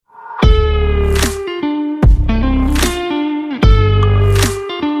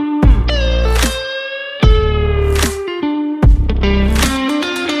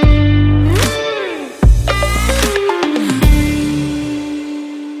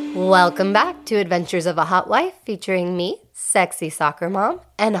Welcome back to Adventures of a Hot Wife, featuring me, sexy soccer mom,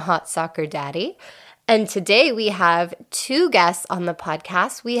 and hot soccer daddy. And today we have two guests on the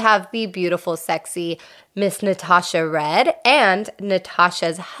podcast. We have the beautiful, sexy Miss Natasha Red and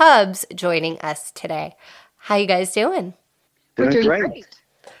Natasha's hubs joining us today. How you guys doing? We're doing great.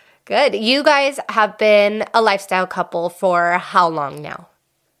 Good. You guys have been a lifestyle couple for how long now?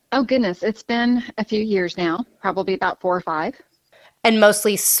 Oh, goodness. It's been a few years now, probably about 4 or 5. And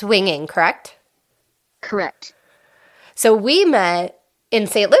mostly swinging, correct? Correct. So we met in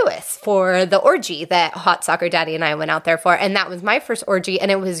St. Louis for the orgy that Hot Soccer Daddy and I went out there for. And that was my first orgy, and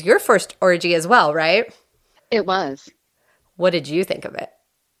it was your first orgy as well, right? It was. What did you think of it?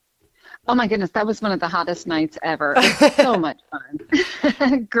 Oh, my goodness. That was one of the hottest nights ever. It was so much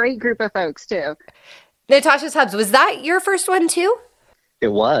fun. Great group of folks, too. Natasha's hubs, was that your first one, too? It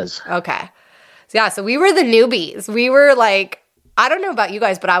was. Okay. So we were the newbies. We were like, I don't know about you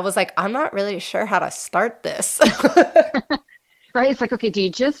guys, but I was like, I'm not really sure how to start this. Right? It's like, okay, do you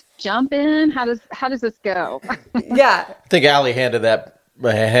just jump in? How does this go? Yeah. I think Allie handled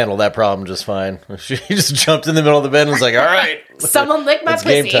that problem just fine. She just jumped in the middle of the bed and was like, all right. Someone lick my it's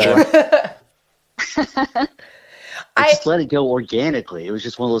pussy. Game time. I just let it go organically. It was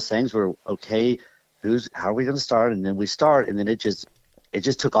just one of those things where, okay, how are we going to start? And then we start, and then it just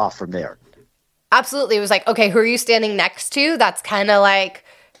took off from there. Absolutely. It was like, okay, who are you standing next to? That's kind of like,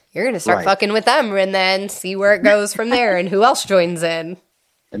 you're going to start fucking with them and then see where it goes from there and who else joins in.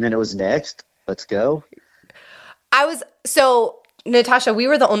 And then it was next. Let's go. So Natasha, we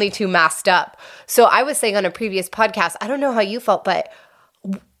were the only two masked up. So I was saying on a previous podcast, I don't know how you felt, but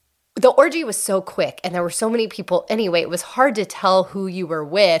the orgy was so quick and there were so many people anyway. It was hard to tell who you were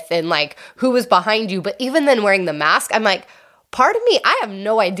with and like who was behind you. But even then wearing the mask, I'm like, part of me, I have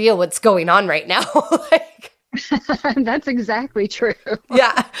no idea what's going on right now. That's exactly true.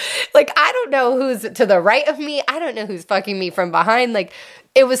 Yeah. Like, I don't know who's to the right of me. I don't know who's fucking me from behind. Like,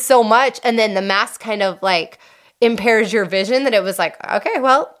 it was so much. And then the mask kind of like impairs your vision that it was like, okay,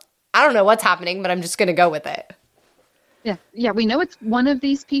 well, I don't know what's happening, but I'm just going to go with it. Yeah. Yeah. We know it's one of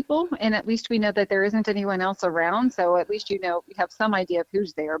these people, and at least we know that there isn't anyone else around. So at least, we have some idea of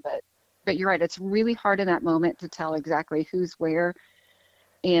who's there, but you're right. It's really hard in that moment to tell exactly who's where.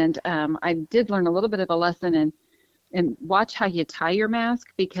 And I did learn a little bit of a lesson and watch how you tie your mask,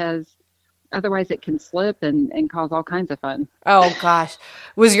 because otherwise it can slip and cause all kinds of fun. Oh, gosh.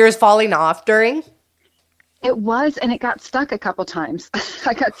 Was yours falling off during? It was, and it got stuck a couple times.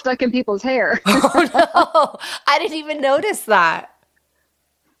 I got stuck in people's hair. Oh, no. I didn't even notice that.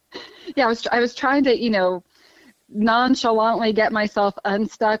 Yeah, I was trying to, nonchalantly get myself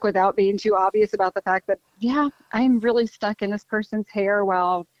unstuck without being too obvious about the fact that, yeah, I'm really stuck in this person's hair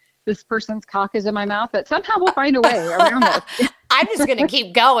while this person's cock is in my mouth, but somehow we'll find a way around this. I'm just going to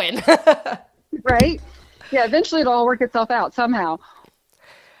keep going. Right? Yeah, eventually it'll all work itself out somehow.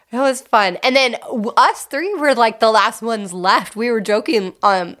 It was fun. And then us three were like the last ones left. We were joking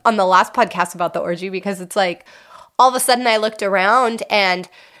on the last podcast about the orgy, because it's like all of a sudden I looked around and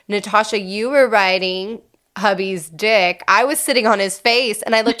Natasha, you were riding hubby's dick. I was sitting on his face,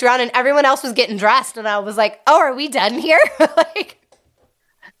 and I looked around and everyone else was getting dressed, and I was like, oh, are we done here?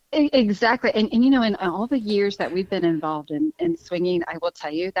 Exactly. And in all the years that we've been involved in swinging, I will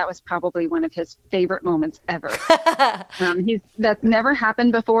tell you, that was probably one of his favorite moments ever. That's never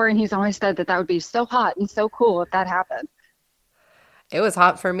happened before, and he's always said that would be so hot and so cool if that happened. It was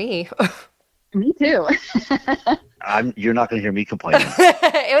hot for me. Me too. You're not going to hear me complaining.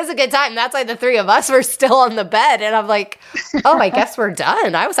 It was a good time. That's why the three of us were still on the bed, and I'm like, oh, I guess we're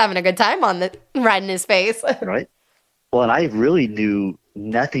done. I was having a good time riding his face. Right. Well, and I really knew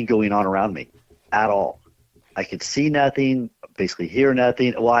nothing going on around me at all. I could see nothing, basically hear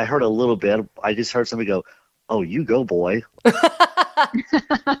nothing. Well, I heard a little bit. I just heard somebody go, oh, you go, boy. And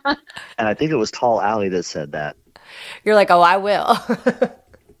I think it was Tall Allie that said that. You're like, oh, I will.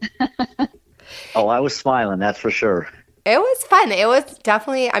 Oh, I was smiling, that's for sure. It was fun. It was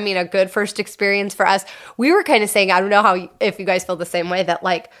definitely, a good first experience for us. We were kind of saying, I don't know if you guys feel the same way, that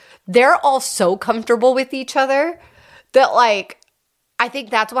like they're all so comfortable with each other that like I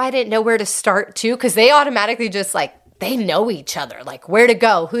think that's why I didn't know where to start too, because they automatically just like they know each other, like where to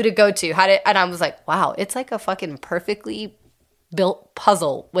go, who to go to, and I was like, wow, it's like a fucking perfectly built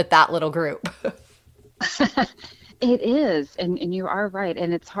puzzle with that little group. It is, and you are right.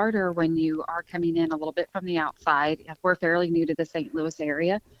 And it's harder when you are coming in a little bit from the outside. We're fairly new to the St. Louis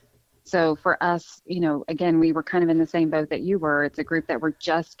area. So for us, again, we were kind of in the same boat that you were. It's a group that we're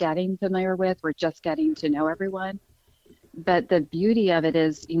just getting familiar with. We're just getting to know everyone. But the beauty of it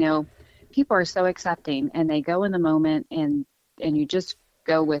is, people are so accepting, and they go in the moment, and you just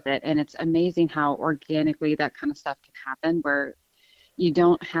go with it. And it's amazing how organically that kind of stuff can happen, where you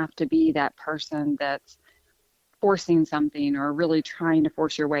don't have to be that person that's forcing something or really trying to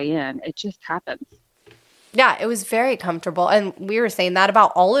force your way in. It just happens. Yeah, it was very comfortable. And we were saying that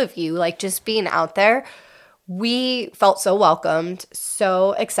about all of you, like just being out there. We felt so welcomed,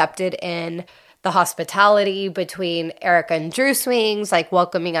 so accepted in the hospitality between Erica and Drew Swings, like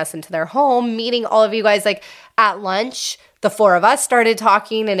welcoming us into their home, meeting all of you guys. Like at lunch, the four of us started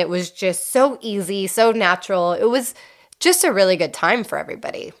talking and it was just so easy, so natural. It was just a really good time for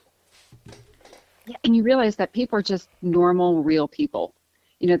everybody. Yeah, and you realize that people are just normal, real people.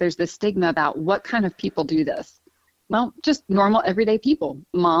 You know, there's this stigma about what kind of people do this. Well, just normal, everyday people,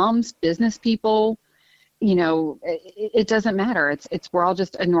 moms, business people. You know, it doesn't matter. We're all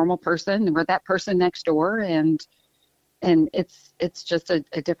just a normal person, and we're that person next door, and it's just a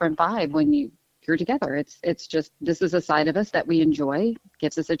different vibe when you're together. It's just, this is a side of us that we enjoy,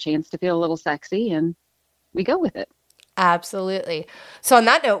 gives us a chance to feel a little sexy, and we go with it. Absolutely. So on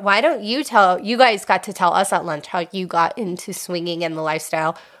that note, why don't you guys got to tell us at lunch how you got into swinging and the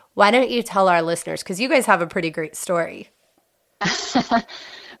lifestyle. Why don't you tell our listeners? Because you guys have a pretty great story.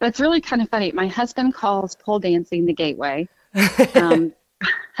 That's really kind of funny. My husband calls pole dancing the gateway.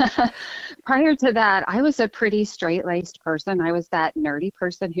 Prior to that, I was a pretty straight-laced person. I was that nerdy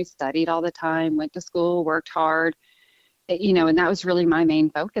person who studied all the time, went to school, worked hard, you know, and that was really my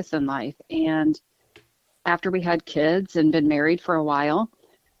main focus in life. And after we had kids and been married for a while,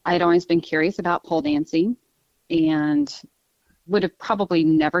 I had always been curious about pole dancing and would have probably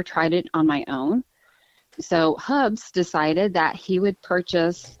never tried it on my own. So Hubs decided that he would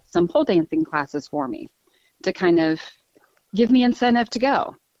purchase some pole dancing classes for me to kind of give me incentive to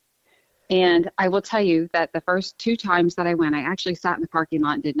go. And I will tell you that the first 2 times that I went, I actually sat in the parking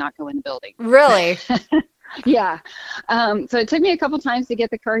lot and did not go in the building. Really? Yeah. So it took me a couple times to get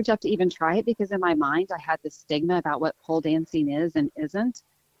the courage up to even try it, because in my mind, I had this stigma about what pole dancing is and isn't.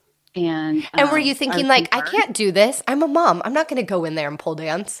 And were you thinking like, I can't do this. I'm a mom. I'm not going to go in there and pole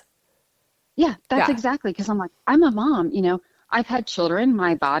dance. Yeah, that's exactly. Because I'm like, I'm a mom, you know, I've had children.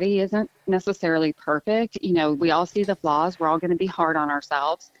 My body isn't necessarily perfect. You know, we all see the flaws. We're all going to be hard on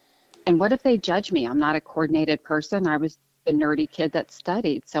ourselves. And what if they judge me? I'm not a coordinated person. I was the nerdy kid that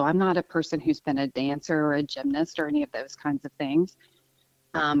studied. So I'm not a person who's been a dancer or a gymnast or any of those kinds of things.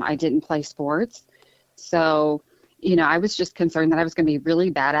 I didn't play sports. So, you know, I was just concerned that I was going to be really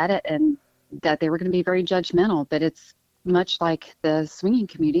bad at it and that they were going to be very judgmental. But it's much like the swinging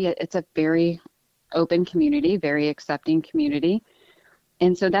community. It's a very open community, very accepting community.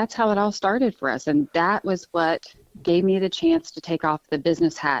 And so that's how it all started for us. And that was what gave me the chance to take off the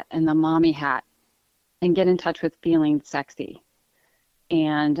business hat and the mommy hat and get in touch with feeling sexy.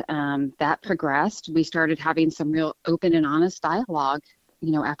 And that progressed. We started having some real open and honest dialogue,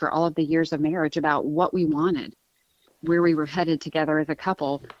 you know, after all of the years of marriage about what we wanted, where we were headed together as a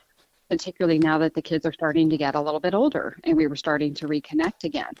couple, particularly now that the kids are starting to get a little bit older and we were starting to reconnect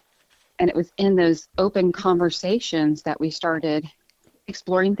again. And it was in those open conversations that we started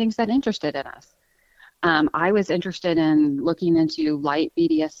exploring things that interested in us. I was interested in looking into light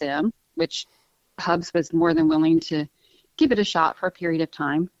BDSM, which Hubs was more than willing to give it a shot for a period of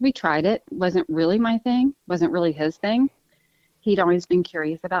time. We tried it. Wasn't really my thing. Wasn't really his thing. He'd always been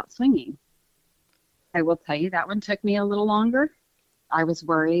curious about swinging. I will tell you that one took me a little longer. I was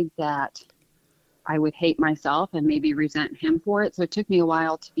worried that I would hate myself and maybe resent him for it. So it took me a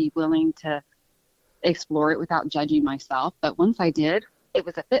while to be willing to explore it without judging myself. But once I did, it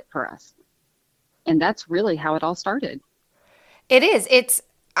was a fit for us. And that's really how it all started. It is.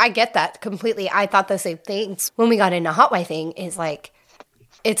 I get that completely. I thought the same things when we got into hot wifing. Is like,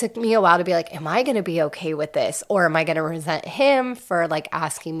 it took me a while to be like, am I going to be okay with this? Or am I going to resent him for like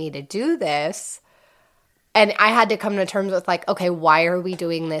asking me to do this? And I had to come to terms with like, okay, why are we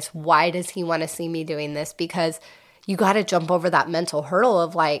doing this? Why does he want to see me doing this? Because you got to jump over that mental hurdle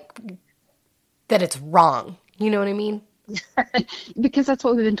of like, that it's wrong. You know what I mean? Because that's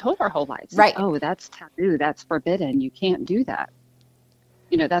what we've been told our whole lives. Right. Oh, that's taboo. That's forbidden. You can't do that.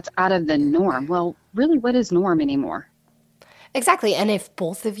 You know, that's out of the norm. Well, really, what is norm anymore? Exactly. And if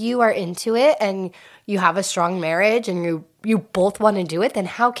both of you are into it and you have a strong marriage and you both want to do it, then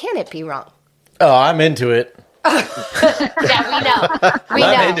how can it be wrong? Oh, I'm into it. Yeah, we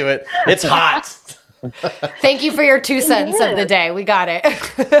know. I'm into it. It's hot. Thank you for your 2 cents of the day. We got it.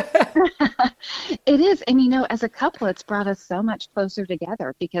 It is. And, you know, as a couple, it's brought us so much closer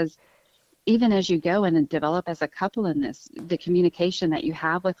together, because even as you go and develop as a couple in this, the communication that you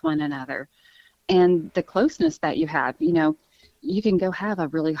have with one another and the closeness that you have, you know, you can go have a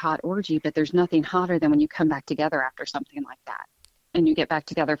really hot orgy, but there's nothing hotter than when you come back together after something like that. and you get back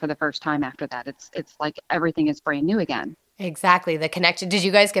together for the first time after that. It's like everything is brand new again. Exactly. The connection. Did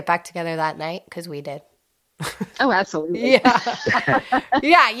you guys get back together that night? Because we did. Oh, absolutely. Yeah.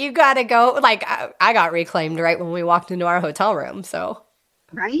 Yeah, you got to go. Like, I got reclaimed right when we walked into our hotel room. So,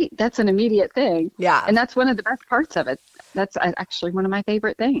 Right? That's an immediate thing. yeah. And that's one of the best parts of it. That's actually one of my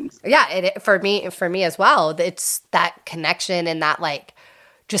favorite things. Yeah, for me as well. It's that connection and that like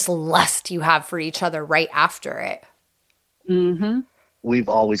just lust you have for each other right after it. Mm-hmm. We've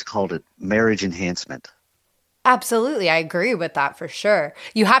always called it marriage enhancement. Absolutely. I agree with that for sure.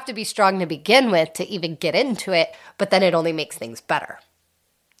 You have to be strong to begin with to even get into it, but then it only makes things better.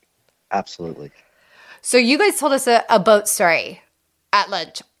 Absolutely. So you guys told us a boat story at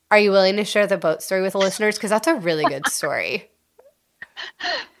lunch. Are you willing to share the boat story with the listeners? Because that's a really good story.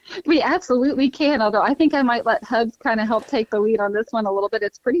 We absolutely can, although I think I might let Hubs kind of help take the lead on this one a little bit.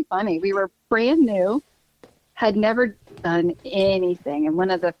 It's pretty funny. We were brand new, had never done anything, and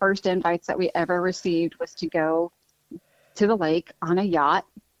one of the first invites that we ever received was to go to the lake on a yacht,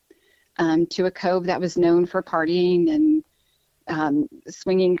 to a cove that was known for partying and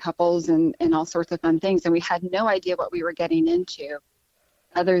swinging couples and all sorts of fun things. And we had no idea what we were getting into,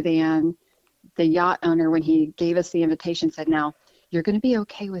 other than the yacht owner, when he gave us the invitation, said, now, you're going to be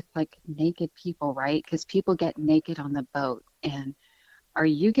okay with like naked people, right? Because people get naked on the boat. And are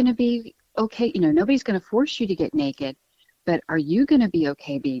you going to be okay? You know, nobody's going to force you to get naked, but are you going to be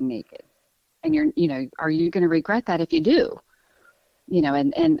okay being naked? And are you going to regret that if you do? You know,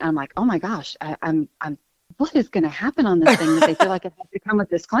 and I'm like, oh my gosh, I'm what is going to happen on this thing that they feel like it has to come with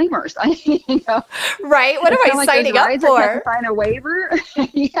disclaimers? Right? What am I like signing up have for? to sign a waiver.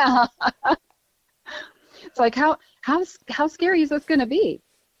 Yeah. It's like, how scary is this going to be?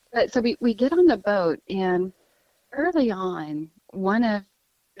 But so we get on the boat, and early on, one of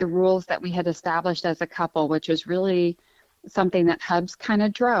the rules that we had established as a couple, which was really something that Hubs kind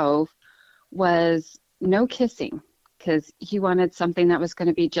of drove, was no kissing, because he wanted something that was going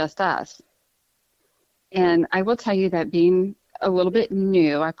to be just us. And I will tell you that being a little bit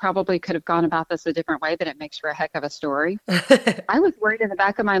new, I probably could have gone about this a different way, but it makes for a heck of a story. I was worried in the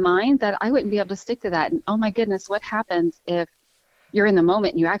back of my mind that I wouldn't be able to stick to that. And oh my goodness, what happens if you're in the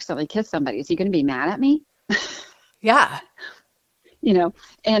moment and you accidentally kiss somebody? Is he going to be mad at me? Yeah.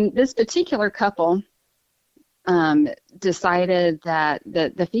 And this particular couple decided that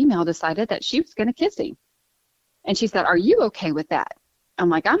the female decided that she was going to kiss him. And she said, are you okay with that? I'm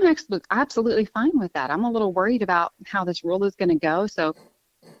like, I'm absolutely fine with that. I'm a little worried about how this rule is going to go. So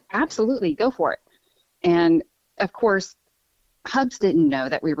absolutely, go for it. And of course, Hubs didn't know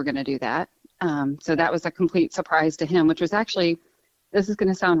that we were going to do that. So that was a complete surprise to him, which was actually, this is going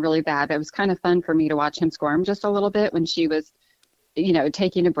to sound really bad, but it was kind of fun for me to watch him squirm just a little bit when she was,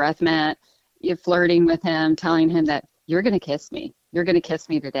 taking a breath mint, flirting with him, telling him that you're going to kiss me. You're going to kiss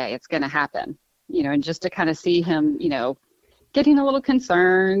me today. It's going to happen. And just to kind of see him, getting a little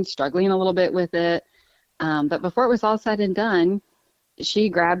concerned, struggling a little bit with it. But before it was all said and done, she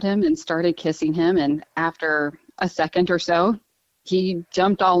grabbed him and started kissing him. And after a second or so, he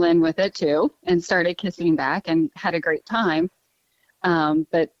jumped all in with it too and started kissing back and had a great time.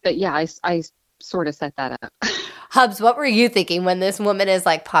 But yeah, I sort of set that up. Hubs, what were you thinking when this woman is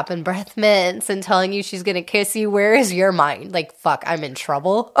like popping breath mints and telling you she's going to kiss you? Where is your mind? Like, fuck, I'm in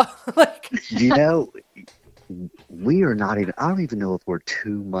trouble. We are not even, I don't even know if we're 2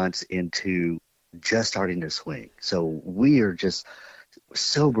 months into just starting to swing. So we are just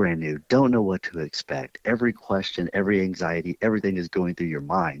so brand new, don't know what to expect. Every question, every anxiety, everything is going through your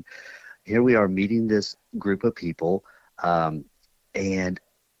mind. Here we are meeting this group of people, and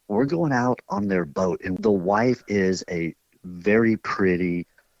we're going out on their boat. And the wife is a very pretty,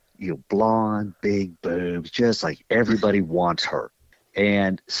 blonde, big boobs, just like everybody wants her.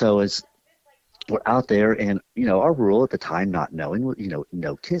 And so we're out there, and, our rule at the time, not knowing,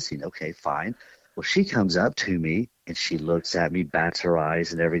 no kissing. Okay, fine. Well, she comes up to me, and she looks at me, bats her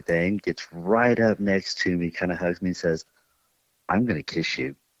eyes and everything, gets right up next to me, kind of hugs me and says, I'm going to kiss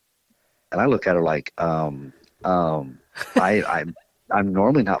you. And I look at her like, I'm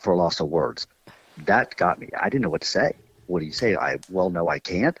normally not for a loss of words. That got me. I didn't know what to say. What do you say? No, I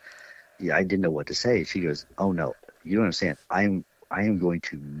can't. Yeah, I didn't know what to say. She goes, oh, no, you don't understand. I am going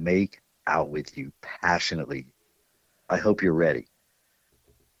to make out with you passionately. I hope you're ready.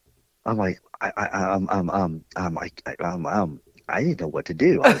 I'm like, I didn't know what to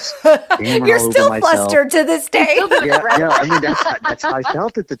do. I was You're still flustered to this day. Yeah. I mean, that's how I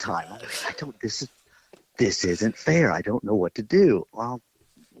felt at the time. I'm like, this isn't fair. I don't know what to do. Well,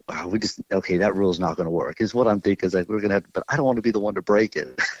 wow, okay, that rule's not going to work. Is what I'm thinking. Is like we're going to have, but I don't want to be the one to break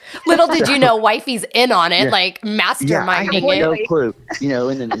it. Little did you know, wifey's in on it, Yeah. like Yeah, I masterminding had no it. clue.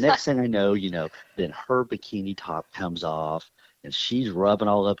 And then the next thing I know, then her bikini top comes off, and she's rubbing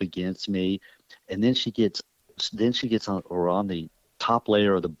all up against me, and then she gets on the top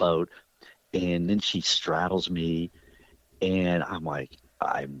layer of the boat, and then she straddles me, and I'm like,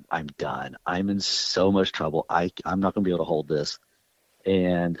 I'm done. I'm in so much trouble. I'm not going to be able to hold this.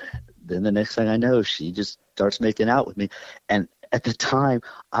 And then the next thing I know, she just starts making out with me. And at the time,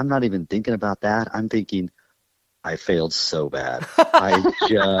 I'm not even thinking about that. I'm thinking, I failed so bad. I'm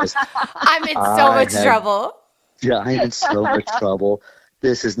in so much trouble. Yeah, I'm in so much trouble.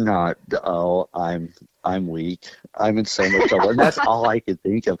 This is not, I'm weak. I'm in so much trouble. And that's all I could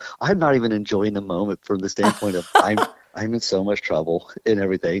think of. I'm not even enjoying the moment from the standpoint of I'm in so much trouble and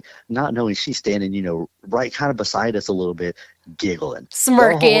everything, not knowing she's standing, right kind of beside us a little bit, giggling.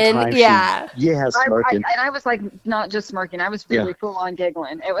 Smirking, yeah. Smirking. And I was like, not just smirking, I was really full on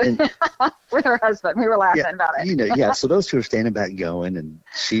giggling. It was with her husband. We were laughing about it. So those two are standing back going, and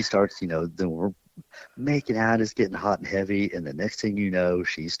she starts, then we're making out, it's getting hot and heavy, and the next thing you know,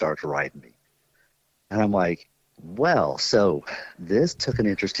 she starts riding me. And I'm like, well, so this took an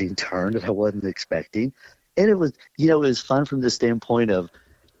interesting turn that I wasn't expecting. And it was, it was fun from the standpoint of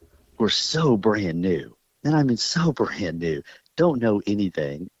we're so brand new. And I mean, so brand new. Don't know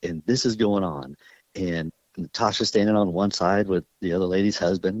anything. And this is going on. And Natasha's standing on one side with the other lady's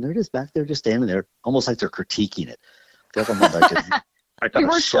husband. And they're just back there, just standing there, almost like they're critiquing it. They're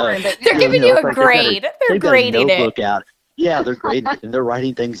giving you a grade. They're grading it. Out. Yeah, they're grading it. And they're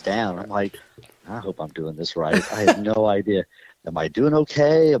writing things down. I'm like, I hope I'm doing this right. I have no idea. Am I doing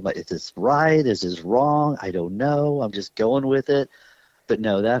okay? Is this right? Is this wrong? I don't know. I'm just going with it. But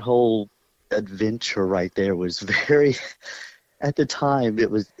no, that whole adventure right there was very, at the time, it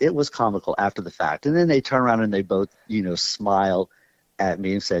was comical after the fact. And then they turn around and they both, smile at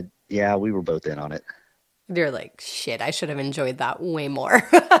me and said, yeah, we were both in on it. You're like, shit, I should have enjoyed that way more.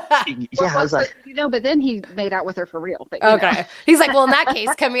 I was like, but then he made out with her for real. But, okay. He's like, well, in that case,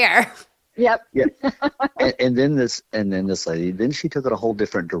 come here. Yep. Yeah. and then this lady, then she took it a whole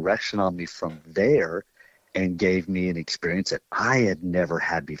different direction on me from there and gave me an experience that I had never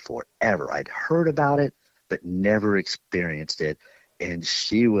had before, ever. I'd heard about it, but never experienced it. And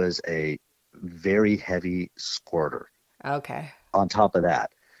she was a very heavy squirter. Okay. On top of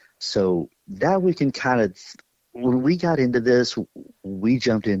that. So that we can kind of, when we got into this, we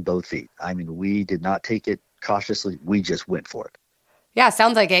jumped in both feet. I mean, we did not take it cautiously. We just went for it. Yeah,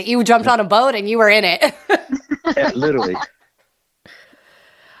 sounds like it. You jumped on a boat and you were in it. Yeah, literally.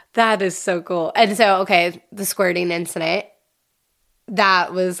 That is so cool. And so, okay, the squirting incident,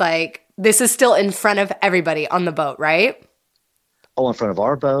 that was like, this is still in front of everybody on the boat, right? Oh, in front of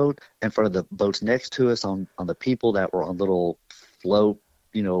our boat, in front of the boats next to us, on the people that were on little float,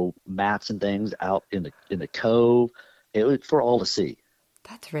 mats and things out in the cove. It was for all to see.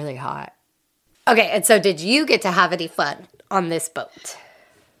 That's really hot. Okay, and so did you get to have any fun on this boat?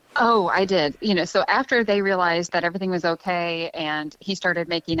 Oh, I did. So after they realized that everything was okay and he started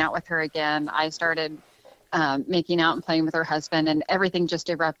making out with her again, I started making out and playing with her husband, and everything just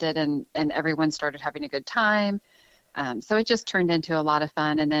erupted and everyone started having a good time. So it just turned into a lot of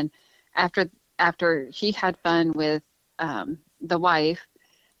fun. And then after he had fun with the wife,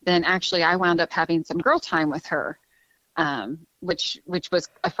 then actually I wound up having some girl time with her, which was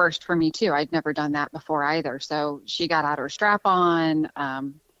a first for me too. I'd never done that before either. So she got out her strap on.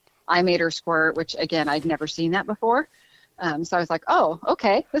 I made her squirt, which again, I'd never seen that before. So I was like, oh,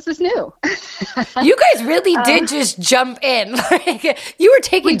 okay, this is new. You guys really did just jump in. Like, you were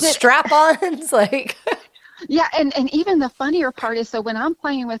taking strap-ons. Like, yeah. And even the funnier part is, so when I'm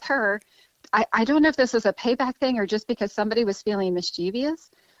playing with her, I don't know if this was a payback thing or just because somebody was feeling mischievous,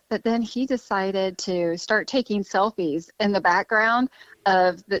 but then he decided to start taking selfies in the background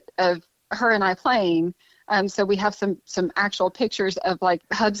of her and I playing. So we have some actual pictures of like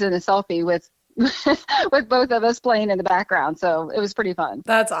hubs in a selfie with with both of us playing in the background. So it was pretty fun.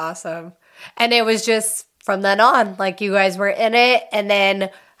 That's awesome. And it was just from then on, like you guys were in it. And then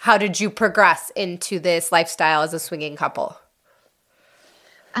how did you progress into this lifestyle as a swinging couple?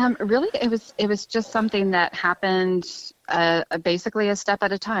 Really, it was just something that happened basically a step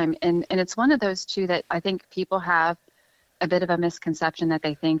at a time. And it's one of those two that I think people have a bit of a misconception that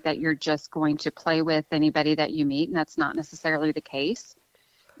they think that you're just going to play with anybody that you meet. And that's not necessarily the case.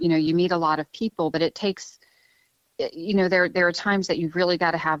 You meet a lot of people, but it takes, there are times that you've really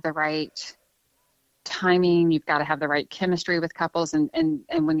got to have the right timing. You've got to have the right chemistry with couples. And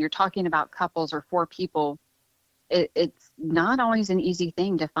when you're talking about couples or four people, it's not always an easy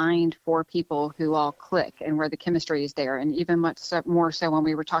thing to find four people who all click and where the chemistry is there. And even more so when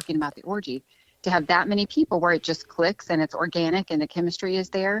we were talking about the orgy, to have that many people where it just clicks and it's organic and the chemistry is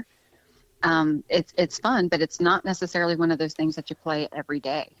there. It's fun, but it's not necessarily one of those things that you play every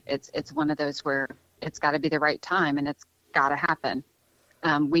day. It's one of those where it's got to be the right time and it's got to happen.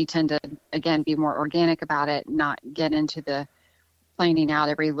 We tend to, again, be more organic about it, not get into the planning out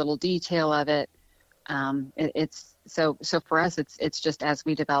every little detail of it. So for us, it's just as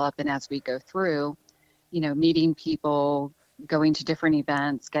we develop and as we go through, meeting people, going to different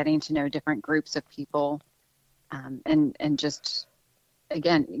events, getting to know different groups of people, and just,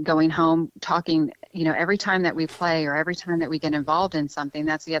 again, going home, talking, every time that we play or every time that we get involved in something.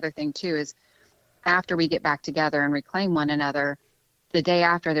 That's the other thing too, is after we get back together and reclaim one another, the day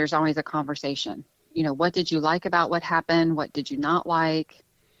after, there's always a conversation. What did you like about what happened? What did you not like?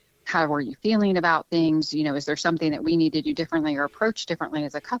 How were you feeling about things? Is there something that we need to do differently or approach differently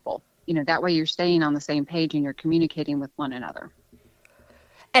as a couple? That way you're staying on the same page and you're communicating with one another.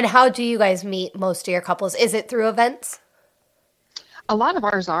 And how do you guys meet most of your couples? Is it through events? A lot of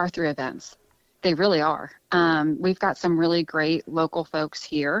ours are through events. They really are. We've got some really great local folks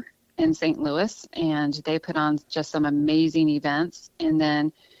here in St. Louis, and they put on just some amazing events. And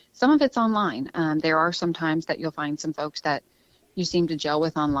then some of it's online. There are some times that you'll find some folks that you seem to gel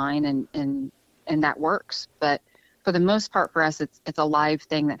with online, and that works. But for the most part, for us, it's a live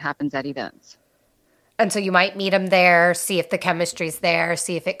thing that happens at events. And so you might meet them there, see if the chemistry's there,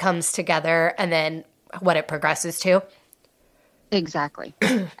 see if it comes together, and then what it progresses to. Exactly.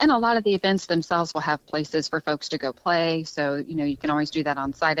 And a lot of the events themselves will have places for folks to go play. So, you can always do that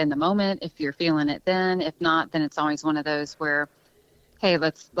on site in the moment if you're feeling it then. If not, then it's always one of those where, hey,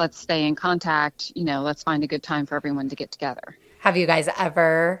 let's stay in contact. Let's find a good time for everyone to get together. Have you guys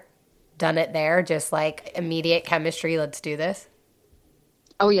ever done it there? Just like immediate chemistry, let's do this?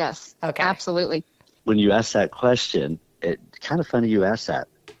 Oh, yes. Okay. Absolutely. When you ask that question, it's kind of funny you asked that.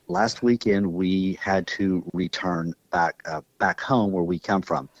 Last weekend, we had to return back home where we come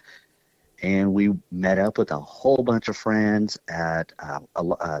from. And we met up with a whole bunch of friends at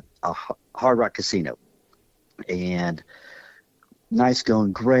a Hard Rock Casino. And nice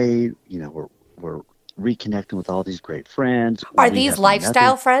going, great. We're reconnecting with all these great friends. Are these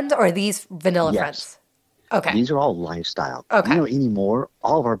lifestyle friends or are these vanilla friends? Okay. These are all lifestyle. Okay. Anymore,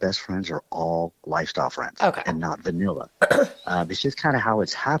 all of our best friends are all lifestyle friends. Okay. And not vanilla. It's just kind of how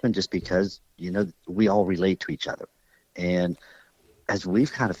it's happened, just because, we all relate to each other. And as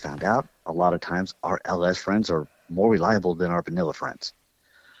we've kind of found out, a lot of times our LS friends are more reliable than our vanilla friends.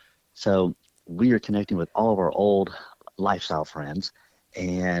 So we are connecting with all of our old lifestyle friends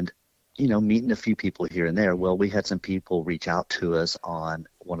and, meeting a few people here and there. Well, we had some people reach out to us on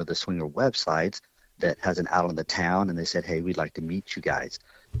one of the swinger websites that has an out on the town, and they said, hey, we'd like to meet you guys.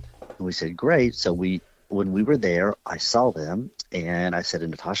 And we said, great. So when we were there, I saw them, and I said to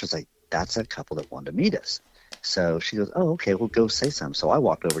Natasha, I was like, that's a couple that wanted to meet us. So she goes, oh, okay, well, go say something. So I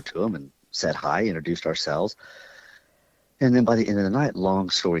walked over to them and said hi, introduced ourselves. And then by the end of the night, long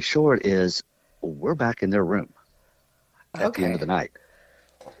story short, is we're back in their room at the end of the night.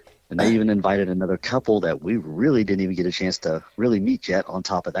 And they even invited another couple that we really didn't even get a chance to really meet yet on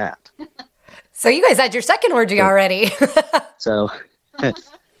top of that. So you guys had your second orgy already. So it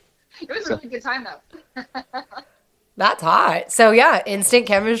was a really good time, though. That's hot. So yeah, instant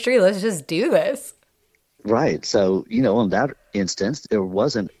chemistry. Let's just do this. Right. So, in that instance, there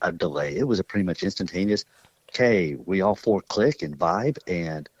wasn't a delay. It was a pretty much instantaneous, okay, we all four click and vibe.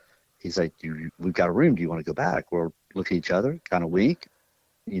 And he's like, we've got a room. Do you want to go back? We're looking at each other, kind of wink.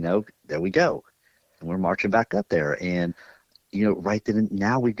 There we go. And we're marching back up there. And, right then,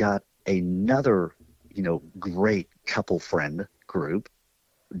 now we got another, great couple friend group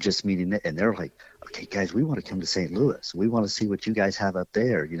just meeting it. And they're like, okay, guys, we want to come to St. Louis. We want to see what you guys have up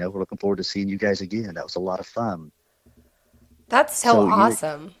there. We're looking forward to seeing you guys again. That was a lot of fun. That's so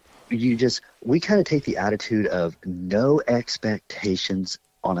awesome. We kind of take the attitude of no expectations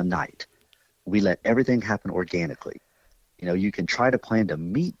on a night. We let everything happen organically. You can try to plan to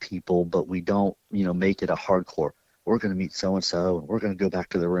meet people, but we don't, make it a hardcore. We're going to meet so-and-so, and we're going to go back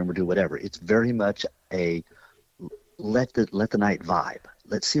to the room or do whatever. It's very much a let the night vibe.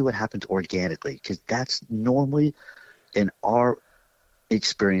 Let's see what happens organically, because that's normally, in our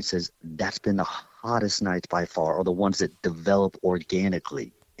experiences, that's been the hottest nights by far, or the ones that develop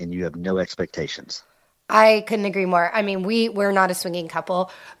organically, and you have no expectations. I couldn't agree more. I mean, we're not a swinging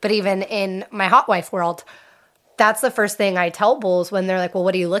couple, but even in my hot wife world, that's the first thing I tell bulls when they're like, well,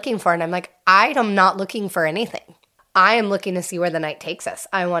 what are you looking for? And I'm like, I'm not looking for anything. I am looking to see where the night takes us.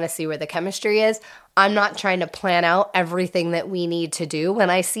 I want to see where the chemistry is. I'm not trying to plan out everything that we need to do when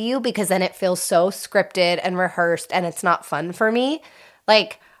I see you, because then it feels so scripted and rehearsed and it's not fun for me.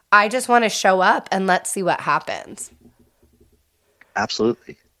 Like, I just want to show up and let's see what happens.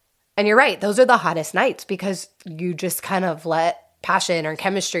 Absolutely. And you're right. Those are the hottest nights because you just kind of let passion or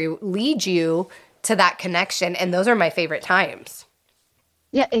chemistry lead you to that connection. And those are my favorite times.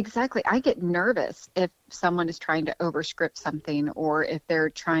 Yeah, exactly. I get nervous if someone is trying to overscript something, or if they're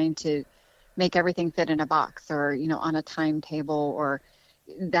trying to make everything fit in a box, or, you know, on a timetable, or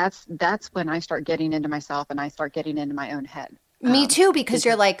that's when I start getting into myself and I start getting into my own head. Me too, because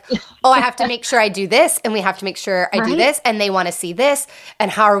you're like, oh, I have to make sure I do this, and we have to make sure I do this, and they want to see this,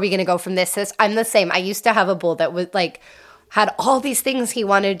 and how are we going to go from this to this? I'm the same. I used to have a bull that was like, had all these things he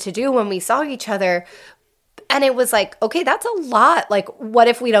wanted to do when we saw each other. And it was like, okay, that's a lot. Like, what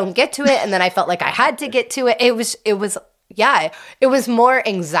if we don't get to it? And then I felt like I had to get to it. It was more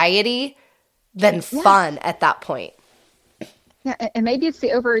anxiety than fun at that point. Yeah, and maybe it's the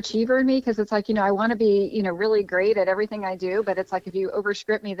overachiever in me, because it's like, you know, I want to be, you know, really great at everything I do, but it's like if you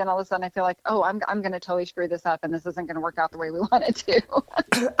overscript me, then all of a sudden I feel like, oh, I'm going to totally screw this up, and this isn't going to work out the way we want it to.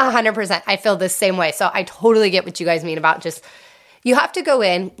 100%. I feel the same way. So I totally get what you guys mean about just, you have to go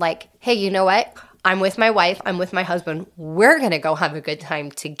in like, hey, you know what? I'm with my wife. I'm with my husband. We're going to go have a good time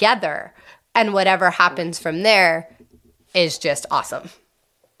together. And whatever happens from there is just awesome.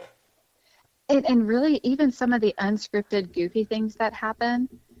 And really, even some of the unscripted, goofy things that happen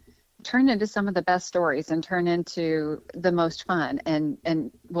turn into some of the best stories and turn into the most fun,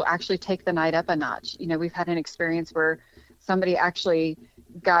 and will actually take the night up a notch. You know, we've had an experience where somebody actually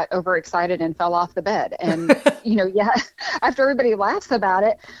got overexcited and fell off the bed, and you know, after everybody laughs about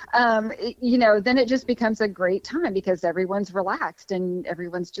it, you know, then it just becomes a great time because everyone's relaxed and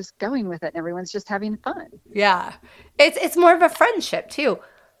everyone's just going with it and everyone's just having fun. Yeah, it's more of a friendship too.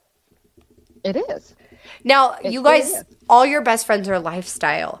 It is. Now, you guys, all your best friends are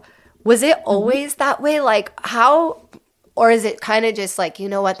lifestyle. Was it always that way? Like, how, or is it kind of just like, you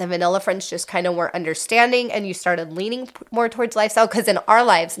know what, the vanilla friends just kind of weren't understanding and you started leaning more towards lifestyle? Because in our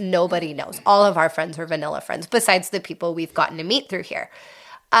lives, nobody knows. All of our friends are vanilla friends, besides the people we've gotten to meet through here.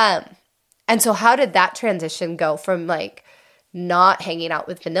 And so how did that transition go from like not hanging out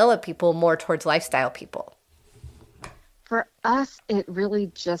with vanilla people more towards lifestyle people? For us, it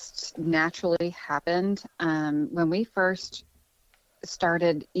really just naturally happened. When we first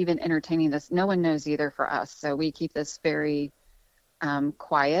started even entertaining this, no one knows either for us. So we keep this very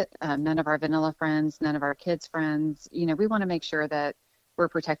quiet. None of our vanilla friends, none of our kids' friends. You know, we want to make sure that we're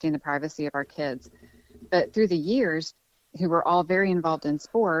protecting the privacy of our kids. But through the years, who were all very involved in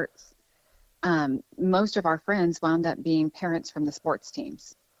sports, most of our friends wound up being parents from the sports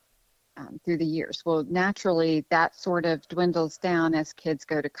teams. Through the years. Well, naturally, that sort of dwindles down as kids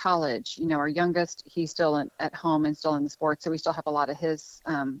go to college. You know, our youngest, he's still at home and still in the sports, so we still have a lot of his,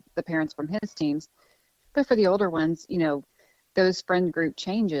 the parents from his teams. But for the older ones, you know, those friend group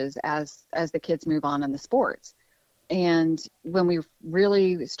changes as the kids move on in the sports. And when we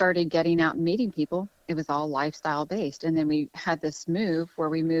really started getting out and meeting people, it was all lifestyle based. And then we had this move where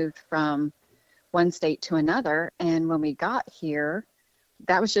we moved from one state to another. And when we got here,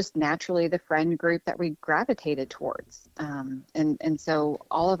 that was just naturally the friend group that we gravitated towards. And so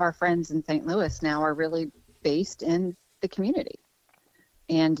all of our friends in St. Louis now are really based in the community.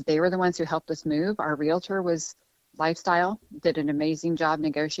 And they were the ones who helped us move. Our realtor was lifestyle, did an amazing job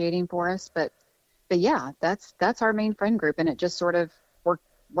negotiating for us. But yeah, that's our main friend group. And it just sort of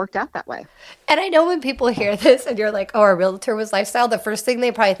worked out that way. And I know when people hear this and you're like, oh, our realtor was lifestyle, the first thing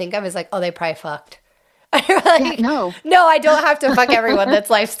they probably think of is like, oh, they probably fucked. Like, no, I don't have to fuck everyone that's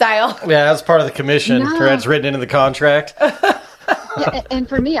lifestyle. Yeah, that's part of the commission. No. It's written into the contract. Yeah, and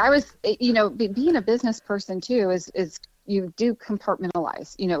for me, I was, you know, being a business person too, is you do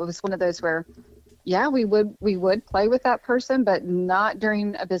compartmentalize. You know, it was one of those where, yeah, we would play with that person, but not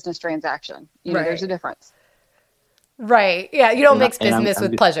during a business transaction. You know, there's a difference. Right. Yeah, you don't mix business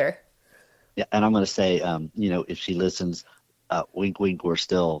with pleasure. Yeah, and I'm going to say, you know, if she listens, wink, wink, we're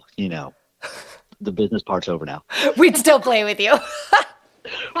still, you know, the business part's over now. We'd still play with you.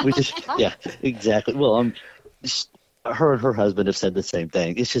 Yeah, exactly. Well, her and her husband have said the same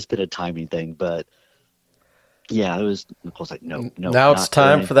thing. It's just been a timing thing, but yeah, it was. Nicole's like, no. Now it's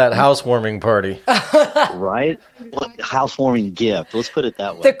time for that housewarming party, right? Well, housewarming gift. Let's put it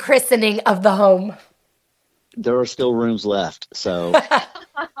that way. The christening of the home. There are still rooms left, so.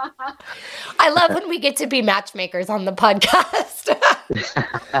 I love when we get to be matchmakers on the podcast.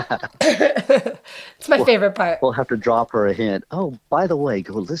 It's my favorite part. We'll have to drop her a hint. Oh, by the way,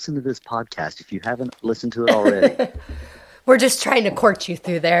 go listen to this podcast if you haven't listened to it already. We're just trying to court you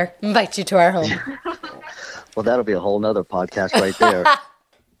through there, invite you to our home. Well, that'll be a whole nother podcast right there.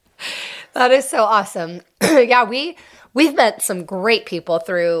 That is so awesome. Yeah, we've met some great people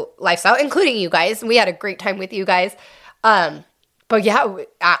through Lifestyle, including you guys. We had a great time with you guys. But yeah,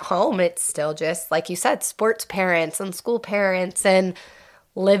 at home, it's still just, like you said, sports parents and school parents and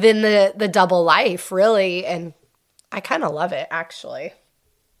living the double life, really. And I kind of love it, actually.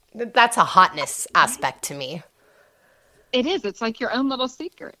 That's a hotness aspect to me. It is. It's like your own little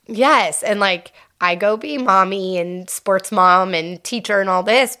secret. Yes. And like, I go be mommy and sports mom and teacher and all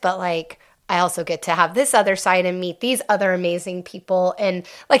this, but like, I also get to have this other side and meet these other amazing people. And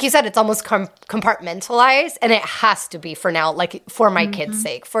like you said, it's almost compartmentalized, and it has to be for now, like for my kids'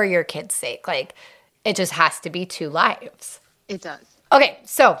 sake, for your kids' sake. Like, it just has to be two lives. It does. Okay.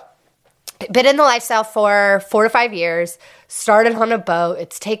 So been in the lifestyle for 4 to 5 years, started on a boat.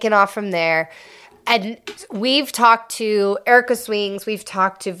 It's taken off from there. And we've talked to Erica Swings, we've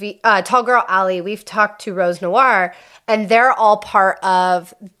talked to Tall Girl Alley, we've talked to Rose Noir, and they're all part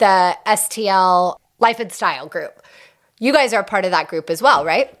of the STL Life and Style group. You guys are part of that group as well,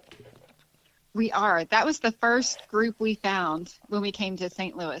 right? We are. That was the first group we found when we came to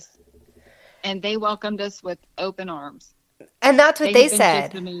St. Louis. And they welcomed us with open arms. And that's what they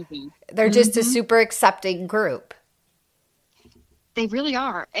said. Just amazing. They're just a super accepting group. They really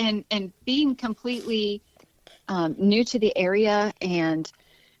are. And being completely new to the area. And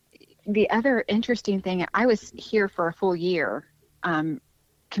the other interesting thing, I was here for a full year,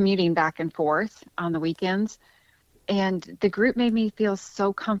 commuting back and forth on the weekends. And the group made me feel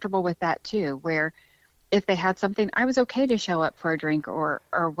so comfortable with that too, where if they had something, I was okay to show up for a drink or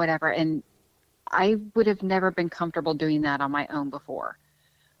whatever. And I would have never been comfortable doing that on my own before.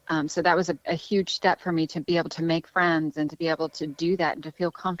 So that was a huge step for me to be able to make friends and to be able to do that and to feel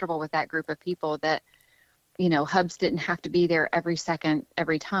comfortable with that group of people that, you know, Hubs didn't have to be there every second,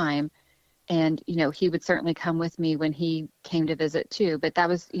 every time. And, you know, he would certainly come with me when he came to visit too. But that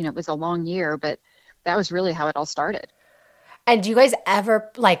was, you know, it was a long year, but that was really how it all started. And do you guys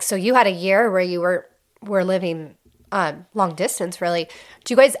ever, like, so you had a year where you were living long distance, really.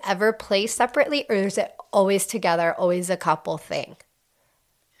 Do you guys ever play separately, or is it always together, always a couple thing?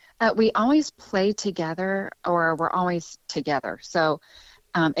 We always play together, or we're always together. So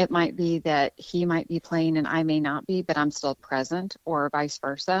it might be that he might be playing and I may not be, but I'm still present, or vice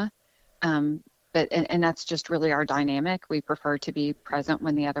versa. But that's just really our dynamic. We prefer to be present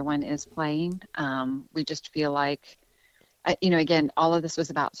when the other one is playing. We just feel like, you know, again, all of this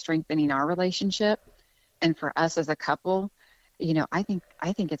was about strengthening our relationship. And for us as a couple, you know, I think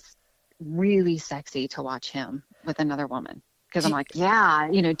it's really sexy to watch him with another woman. Because I'm like, yeah,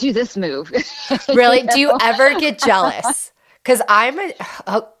 you know, do this move. Really? You know? Do you ever get jealous? Because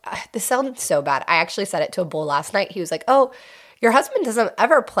this sounds so bad. I actually said it to a bull last night. He was like, oh, your husband doesn't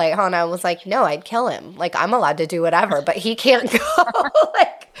ever play, huh? And I was like, no, I'd kill him. Like, I'm allowed to do whatever, but he can't go.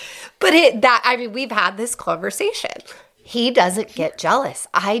 We've had this conversation. He doesn't get jealous.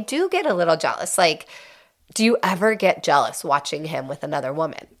 I do get a little jealous. Like, do you ever get jealous watching him with another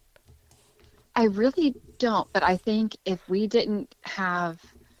woman? I really don't, but I think if we didn't have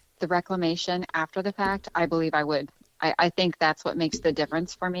the reclamation after the fact, I believe I would. I think that's what makes the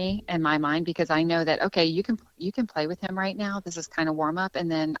difference for me in my mind, because I know that, okay, you can play with him right now. This is kind of warm up,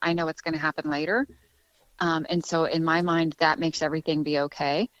 and then I know what's going to happen later. And so in my mind, that makes everything be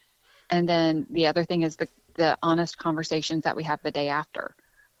okay. And then the other thing is the honest conversations that we have the day after.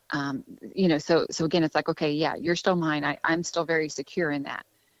 You know, so again, it's like, okay, yeah, you're still mine. I'm still very secure in that.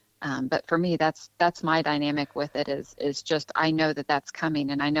 But for me, that's my dynamic with it is just, I know that that's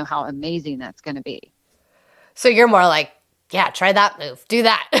coming, and I know how amazing that's going to be. So you're more like, yeah, try that move, do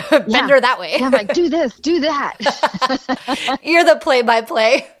that, bend her that way. Yeah, I'm like, do this, do that. You're the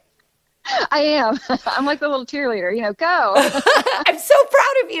play-by-play. I am. I'm like the little cheerleader, you know, go. I'm so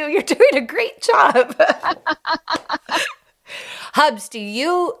proud of you. You're doing a great job. Hubs,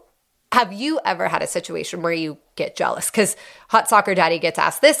 have you ever had a situation where you get jealous? Because Hot Soccer Daddy gets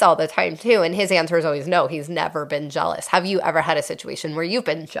asked this all the time too, and his answer is always no, he's never been jealous. Have you ever had a situation where you've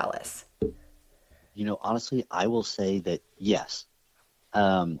been jealous? You know, honestly, I will say that yes.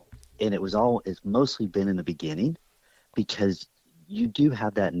 And it's mostly been in the beginning, because you do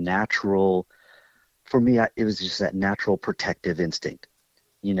have that natural, for me, it was just that natural protective instinct,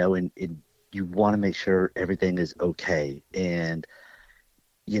 you know, and you want to make sure everything is okay. And,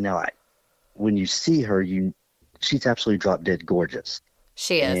 you know, when you see her, she's absolutely drop dead gorgeous.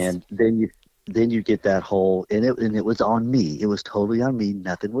 She is. And then then you get that whole, and it was on me. It was totally on me,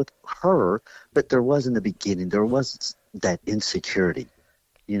 nothing with her, but there was in the beginning, there was that insecurity,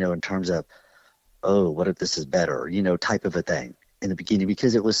 in terms of, oh, what if this is better, type of a thing in the beginning,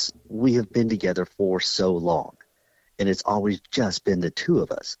 because we have been together for so long, and it's always just been the two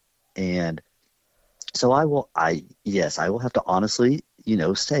of us. And so I will have to honestly,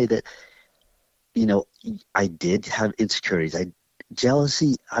 say that, I did have insecurities.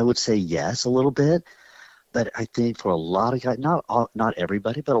 Jealousy, I would say yes, a little bit, but I think for a lot of guys, not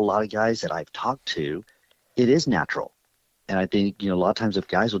everybody, but a lot of guys that I've talked to, it is natural. And I think, a lot of times if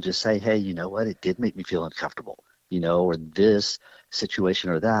guys will just say, hey, you know what, it did make me feel uncomfortable, or this situation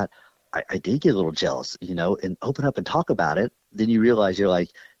or that, I did get a little jealous, and open up and talk about it, then you realize you're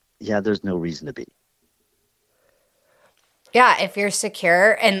like, yeah, there's no reason to be. Yeah, if you're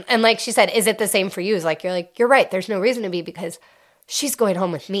secure, and like she said, is it the same for you? Is like, you're right, there's no reason to be because she's going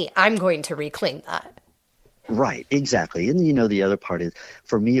home with me. I'm going to reclaim that. Right, exactly. And the other part is,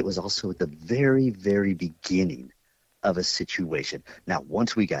 for me, it was also at the very, very beginning of a situation. Now,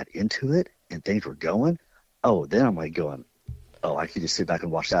 once we got into it and things were going, then I'm like going, I could just sit back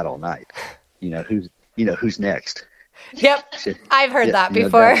and watch that all night. Who's next? Yep, I've heard that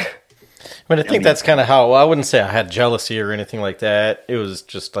before. But I think that's kind of how, I wouldn't say I had jealousy or anything like that. It was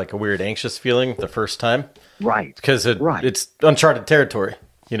just like a weird anxious feeling the first time. Right. Because it's uncharted territory,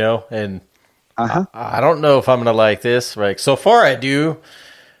 and uh-huh. I don't know if I'm going to like this. Like, so far I do.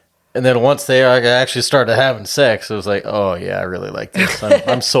 And then once I actually started having sex, it was like, oh yeah, I really like this.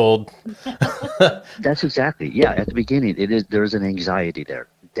 I'm sold. That's exactly. Yeah. At the beginning, there's an anxiety there.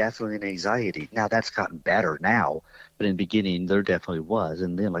 Definitely an anxiety. Now that's gotten better now, but in the beginning there definitely was.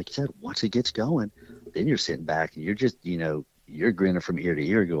 And then, like you said, once it gets going, then you're sitting back and you're just, you're grinning from ear to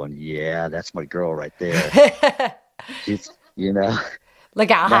ear going, yeah, that's my girl right there. She's,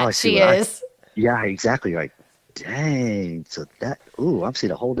 Look how hot she is. Yeah, exactly. Right. Dang. So I'm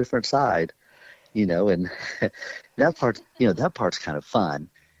seeing a whole different side, and that part's kind of fun.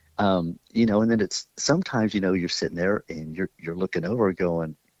 And then it's sometimes, you're sitting there and you're looking over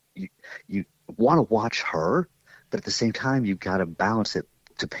going, you want to watch her, but at the same time, you've got to balance it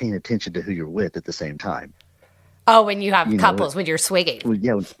to paying attention to who you're with at the same time. Oh, when you have couples, when you're swinging. Well,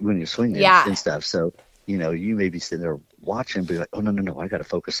 yeah, when you're swinging and stuff. So, you may be sitting there watching and be like, oh, no, I got to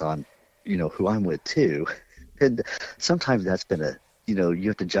focus on, who I'm with too. And sometimes that's been you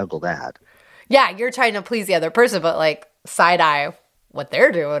have to juggle that. Yeah, you're trying to please the other person, but like side eye what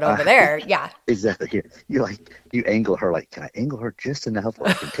they're doing over there. Yeah. Exactly. You angle her like, can I angle her just enough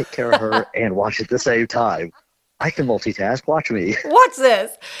where I can take care of her and watch at the same time? I can multitask. Watch me. Watch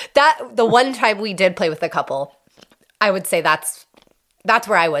this. The one time we did play with a couple, I would say that's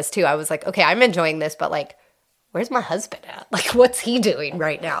where I was too. I was like, okay, I'm enjoying this, but like, where's my husband at? Like, what's he doing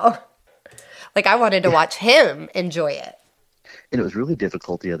right now? Like, I wanted to watch him enjoy it. And it was really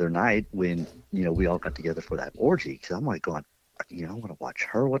difficult the other night when, we all got together for that orgy, because I'm like going, I want to watch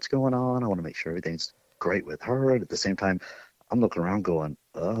her, what's going on. I want to make sure everything's great with her. And at the same time, I'm looking around going,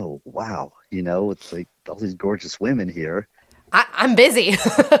 oh, wow. It's like all these gorgeous women here. I'm busy.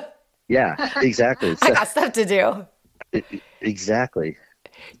 Yeah, exactly. I got stuff to do. Exactly.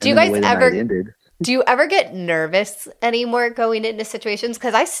 Do you guys ever get nervous anymore going into situations?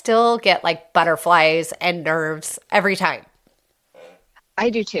 Because I still get like butterflies and nerves every time. I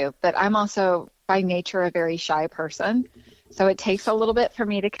do too, but I'm also by nature a very shy person. So it takes a little bit for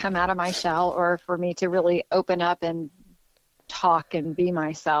me to come out of my shell or for me to really open up and talk and be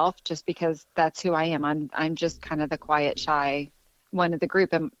myself, just because that's who I am. I'm just kind of the quiet, shy one of the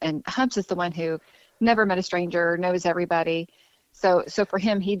group. And Hubs is the one who never met a stranger, knows everybody. So for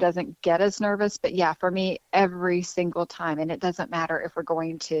him, he doesn't get as nervous. But yeah, for me, every single time, and it doesn't matter if we're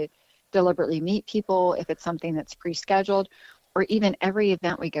going to deliberately meet people, if it's something that's pre-scheduled, or even every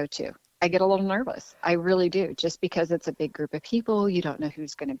event we go to, I get a little nervous. I really do, just because it's a big group of people. You don't know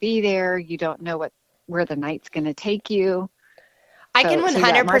who's going to be there. You don't know where the night's going to take you. I can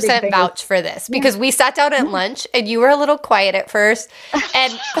 100% vouch for this because we sat down at lunch and you were a little quiet at first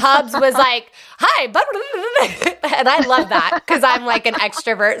and Hubs was like, hi, and I love that because I'm like an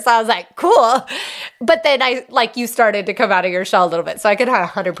extrovert. So I was like, cool. But then you started to come out of your shell a little bit. So I can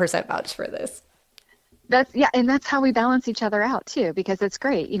 100% vouch for this. And that's how we balance each other out too, because it's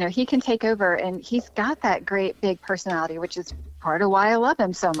great. He can take over and he's got that great big personality, which is part of why I love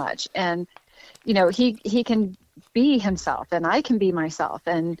him so much. And, he can be himself and I can be myself.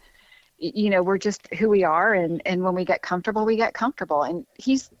 And, we're just who we are. And when we get comfortable, we get comfortable. And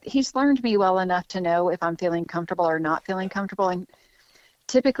he's learned me well enough to know if I'm feeling comfortable or not feeling comfortable. And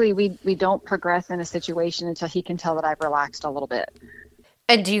typically we don't progress in a situation until he can tell that I've relaxed a little bit.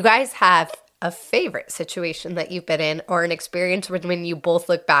 And do you guys have a favorite situation that you've been in, or an experience when you both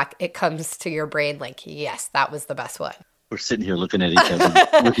look back, it comes to your brain like, yes, that was the best one? We're sitting here looking at each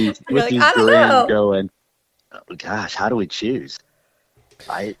other with these, You're like, these I don't grins know. going, oh, gosh, how do we choose?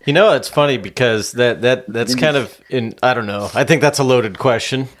 It's funny because that's kind of I don't know. I think that's a loaded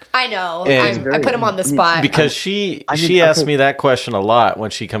question. I know. And- I put him on the spot. Because she asks me that question a lot when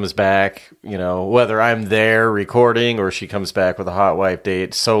she comes back, whether I'm there recording or she comes back with a hot wife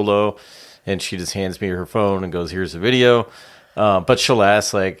date solo, and she just hands me her phone and goes, here's a video. But she'll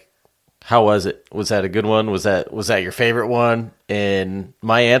ask, like, how was it? Was that a good one? Was that your favorite one? And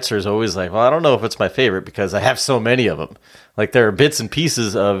my answer is always like, well, I don't know if it's my favorite because I have so many of them. Like, there are bits and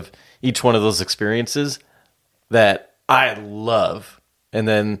pieces of each one of those experiences that I love. And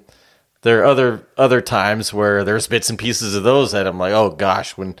then there are other times where there's bits and pieces of those that I'm like, oh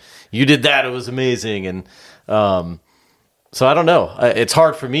gosh, when you did that, it was amazing. And so I don't know. It's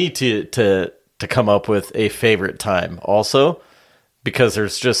hard for me to come up with a favorite time also, because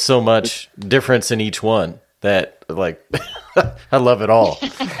there's just so much difference in each one that, like, I love it all.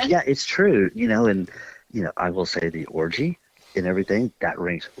 Yeah, it's true. And I will say the orgy and everything, that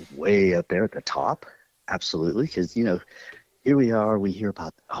ranks way up there at the top. Absolutely. Because, here we are, we hear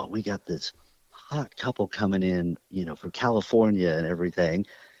about, we got this hot couple coming in, from California and everything.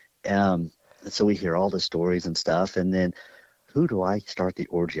 And so we hear all the stories and stuff. And then who do I start the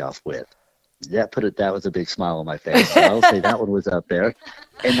orgy off with? That was a big smile on my face. So I'll say that one was up there.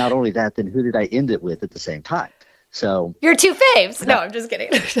 And not only that, then who did I end it with at the same time? So your two faves. No, I'm just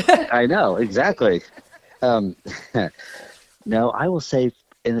kidding. I know, exactly. No, I will say,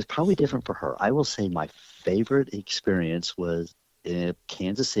 and it's probably different for her, I will say my favorite experience was in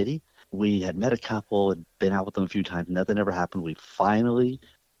Kansas City. We had met a couple and been out with them a few times. Nothing ever happened. We finally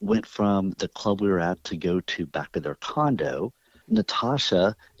went from the club we were at to go back to their condo.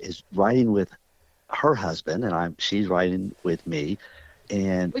 Natasha is riding with her husband, and she's riding with me.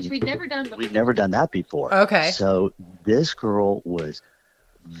 And Which we'd never done before. We'd never done that before. Okay. So this girl was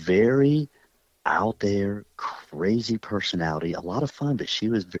very out there, crazy personality, a lot of fun, but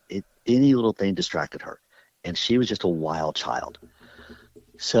any little thing distracted her. And she was just a wild child.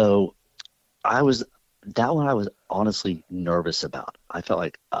 So I was honestly nervous about. I felt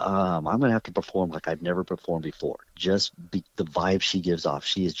like I'm going to have to perform like I've never performed before. Just the vibe she gives off.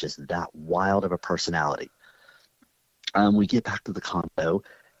 She is just that wild of a personality. We get back to the condo,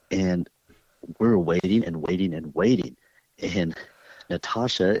 and we're waiting and waiting and waiting. And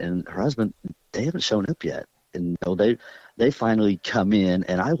Natasha and her husband, they haven't shown up yet. And they finally come in,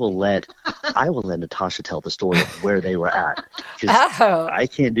 and I will let Natasha tell the story of where they were at, because I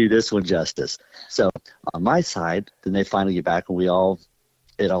can't do this one justice. So on my side, then they finally get back, and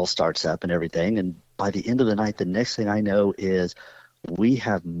it all starts up and everything. And by the end of the night, the next thing I know is we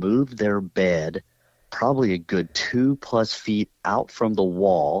have moved their bed probably a good 2+ feet out from the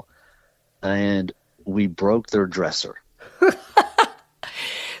wall, and we broke their dresser.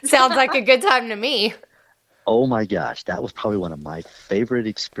 Sounds like a good time to me. Oh my gosh, that was probably one of my favorite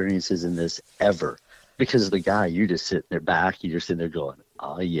experiences in this ever. Because the guy, you just sit in their back, you're just sitting there going,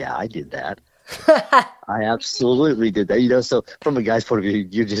 oh yeah, I did that. I absolutely did that. So from a guy's point of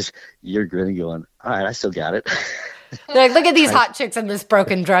view, you're grinning going, all right, I still got it. They're like, look at these hot chicks in this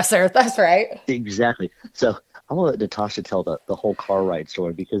broken dresser. That's right. Exactly. So I'm going to let Natasha tell the whole car ride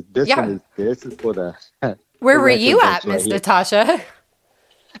story, because this is for the... Where were you at, Miss Natasha?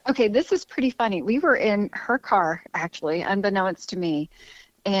 Okay, this is pretty funny. We were in her car, actually, unbeknownst to me.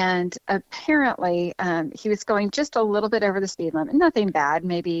 And apparently he was going just a little bit over the speed limit. Nothing bad,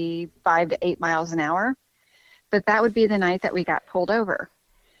 maybe 5 to 8 miles an hour. But that would be the night that we got pulled over.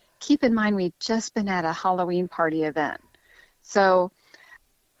 Keep in mind, we'd just been at a Halloween party event. So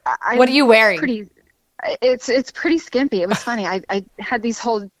what are you wearing? It's pretty skimpy. It was funny. I had these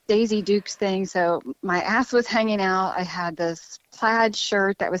whole Daisy Dukes thing, so my ass was hanging out. I had this plaid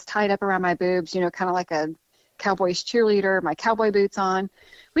shirt that was tied up around my boobs, kind of like a Cowboys cheerleader, my cowboy boots on.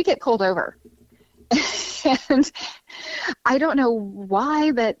 We get pulled over. And I don't know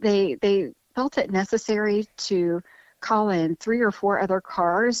why, but they felt it necessary to call in 3 or 4 other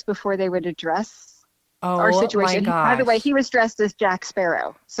cars before they would address our situation. By the way, he was dressed as Jack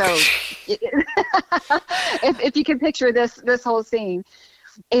Sparrow. So if you can picture this whole scene.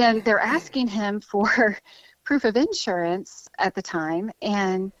 And they're asking him for proof of insurance at the time.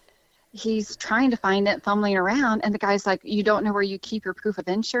 And he's trying to find it, fumbling around. And the guy's like, you don't know where you keep your proof of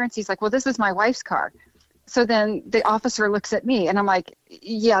insurance? He's like, well, this is my wife's car. So then the officer looks at me and I'm like,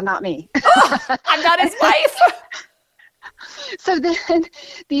 yeah, not me. I'm not his wife. So then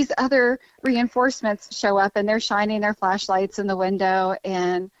these other reinforcements show up and they're shining their flashlights in the window,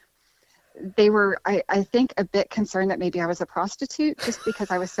 and they were, I think, a bit concerned that maybe I was a prostitute just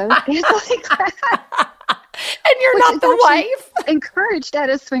because I was so scantily clad. And you're Which not is the actually wife. encouraged at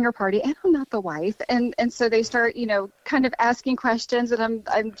a swinger party, and I'm not the wife. And so they start, kind of asking questions, and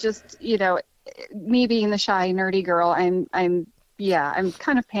I'm just, me being the shy, nerdy girl, I'm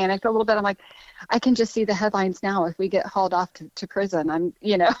kind of panicked a little bit. I'm like, I can just see the headlines now if we get hauled off to prison. I'm,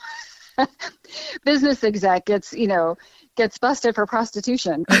 business exec gets busted for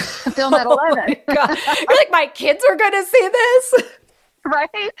prostitution. Film at 11. Oh God. You're like, my kids are going to see this.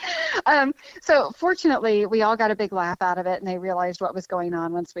 Right. So fortunately, we all got a big laugh out of it, and they realized what was going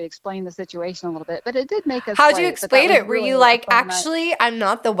on once we explained the situation a little bit. But it did make us. How'd you explain it? Were Really you like, actually, I'm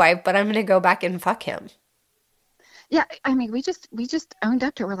not the wife, but I'm going to go back and fuck him? Yeah, I mean, we just owned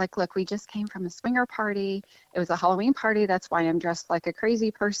up to it. We're like, look, we just came from a swinger party. It was a Halloween party. That's why I'm dressed like a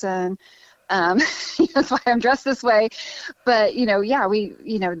crazy person. That's why I'm dressed this way. But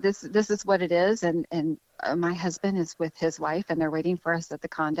this is what it is. And my husband is with his wife, and they're waiting for us at the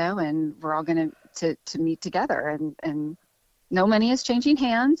condo, and we're all going to meet together. And no money is changing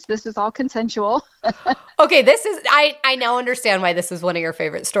hands. This is all consensual. Okay, this is I now understand why this is one of your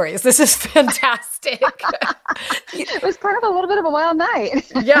favorite stories. This is fantastic. It was kind of a little bit of a wild night.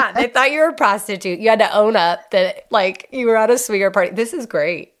 Yeah, they thought you were a prostitute. You had to own up that like you were at a swinger party. This is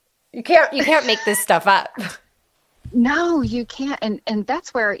great. You can't make this stuff up. No, you can't. And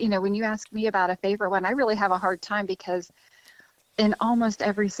that's where, when you ask me about a favorite one, I really have a hard time because in almost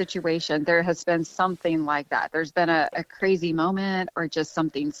every situation, there has been something like that. There's been a crazy moment or just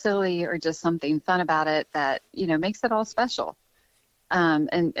something silly or just something fun about it that, makes it all special.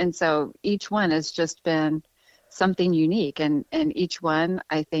 And so each one has just been something unique. And each one,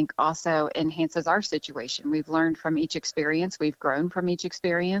 I think, also enhances our situation. We've learned from each experience. We've grown from each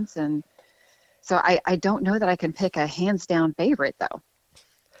experience. And so I don't know that I can pick a hands down favorite, though.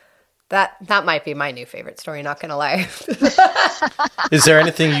 That might be my new favorite story, not gonna lie. Is there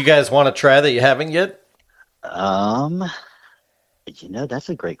anything you guys want to try that you haven't yet? That's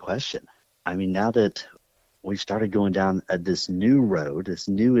a great question. I mean, now that we started going down this new road, this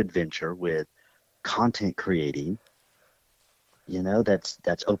new adventure with content creating, that's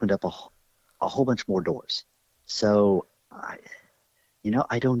opened up a whole bunch more doors. So, I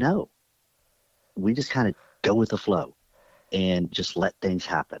don't know. We just kind of go with the flow and just let things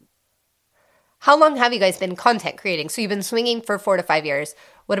happen. How long have you guys been content creating? So you've been swinging for 4 to 5 years.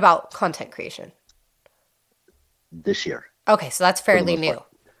 What about content creation? This year. Okay, so that's fairly new.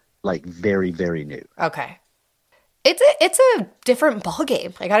 Like very, very new. Okay. It's a different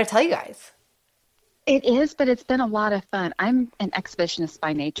ballgame, I got to tell you guys. It is, but it's been a lot of fun. I'm an exhibitionist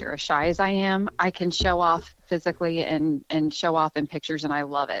by nature. As shy as I am, I can show off physically and show off in pictures, and I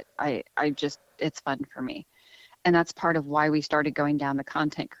love it. It's fun for me. And that's part of why we started going down the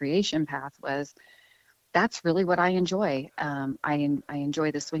content creation path was that's really what I enjoy. I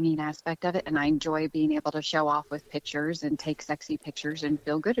enjoy the swinging aspect of it, and I enjoy being able to show off with pictures and take sexy pictures and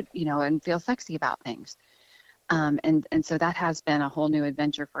feel good, and feel sexy about things. And so that has been a whole new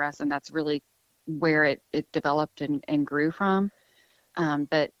adventure for us, and that's really where it developed and grew from.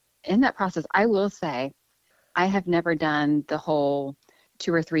 But in that process, I will say I have never done the whole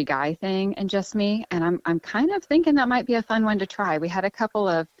 2 or 3 guy thing and just me. And I'm kind of thinking that might be a fun one to try. We had a couple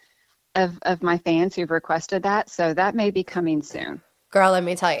of my fans who've requested that. So that may be coming soon. Girl, let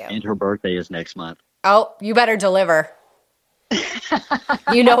me tell you. And her birthday is next month. Oh, you better deliver.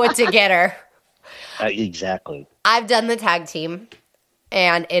 You know what to get her. Exactly. I've done the tag team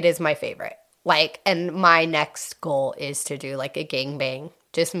and it is my favorite. And my next goal is to do like a gangbang.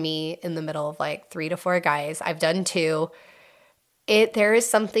 Just me in the middle of like 3 to 4 guys. I've done 2. There is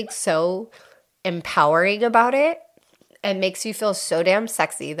something so empowering about it and makes you feel so damn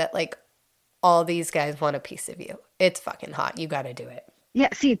sexy that like all these guys want a piece of you. It's fucking hot. You got to do it. Yeah,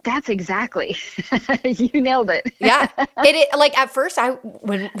 see, that's exactly. You nailed it. Yeah. Like at first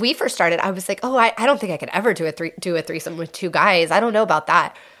when we first started, I was like, "Oh, I don't think I could ever do a threesome with 2 guys. I don't know about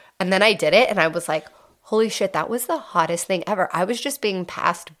that." And then I did it and I was like, "Holy shit, that was the hottest thing ever." I was just being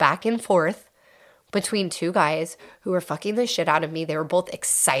passed back and forth between 2 guys who were fucking the shit out of me. They were both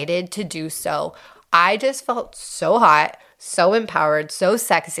excited to do so. I just felt so hot, so empowered, so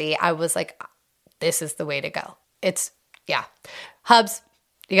sexy. I was like, this is the way to go. Yeah. Hubs,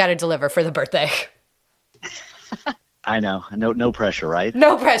 you got to deliver for the birthday. I know. No pressure, right?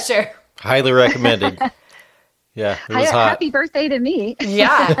 No pressure. Highly recommended. Yeah, it was hot. Happy birthday to me.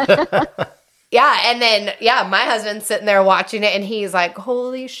 Yeah. Yeah, and then, my husband's sitting there watching it, and he's like,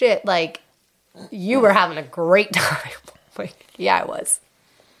 holy shit, like, you were having a great time. Like, yeah, I was.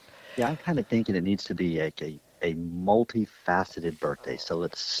 Yeah, I'm kind of thinking it needs to be like a multifaceted birthday. So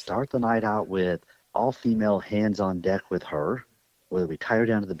let's start the night out with all female hands on deck with her, whether we tie her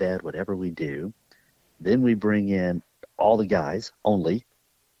down to the bed, whatever we do. Then we bring in all the guys only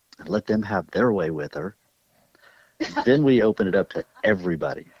and let them have their way with her. Then we open it up to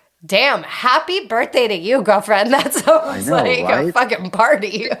everybody. Damn, happy birthday to you, girlfriend. That sounds like right? a fucking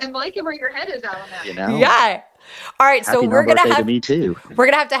party. I'm liking where your head is at on that. You know? Yeah. All right, so Happy we're gonna non-birthday have to me too. we're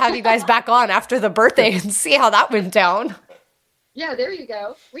gonna have you guys back on after the birthday and see how that went down. Yeah, there you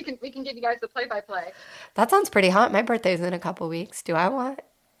go. We can give you guys the play-by-play. That sounds pretty hot. My birthday's in a couple weeks. Do I want?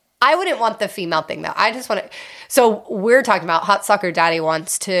 I wouldn't want the female thing though. I just want to. So we're talking about Hot Soccer Daddy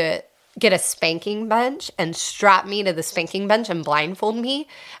wants to get a spanking bench and strap me to the spanking bench and blindfold me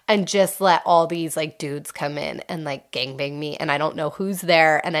and just let all these like dudes come in and like gangbang me, and I don't know who's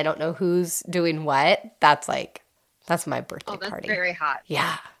there and I don't know who's doing what. That's my birthday That's party. very hot.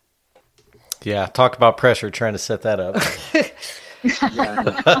 Yeah. Yeah, talk about pressure trying to set that up.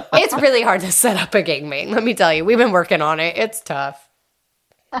 It's really hard to set up a gangbang. Let me tell you, we've been working on it. It's tough.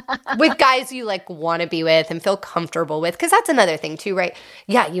 With guys you like want to be with and feel comfortable with, because that's another thing too, right?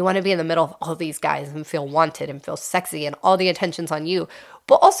 Yeah, you want to be in the middle of all these guys and feel wanted and feel sexy and all the attention's on you.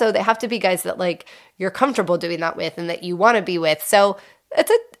 But also they have to be guys that like you're comfortable doing that with and that you want to be with. So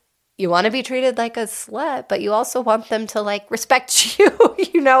you want to be treated like a slut, but you also want them to like respect you.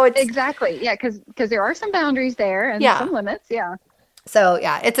 It's Exactly. Yeah, because there are some boundaries there and some limits. Yeah. So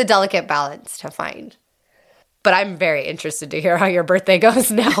yeah, it's a delicate balance to find. But I'm very interested to hear how your birthday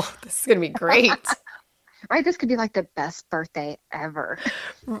goes now. This is going to be great. Right? This could be like the best birthday ever.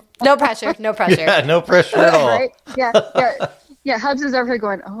 No pressure. No pressure. Yeah, no pressure at all. Right? Yeah. Yeah. Hubs is over here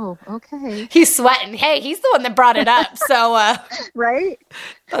going, oh, okay. He's sweating. Hey, he's the one that brought it up. So Right?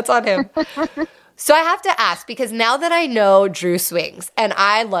 that's on him. So I have to ask, because now that I know Drew Swings, and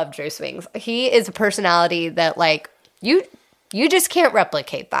I love Drew Swings, he is a personality that like you just can't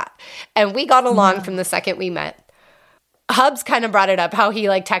replicate that. And we got along from the second we met. Hubs kind of brought it up, how he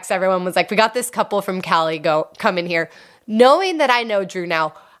like texts everyone, was like, we got this couple from Cali come in here. Knowing that I know Drew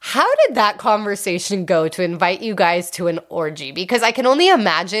now, how did that conversation go to invite you guys to an orgy? Because I can only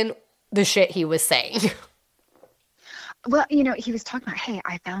imagine the shit he was saying. Well, he was talking about, hey,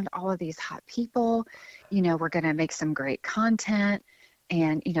 I found all of these hot people. We're going to make some great content.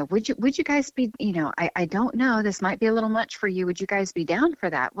 And, would you guys be, I don't know, this might be a little much for you. Would you guys be down for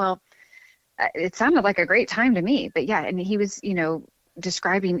that? Well, it sounded like a great time to me. But yeah, and he was,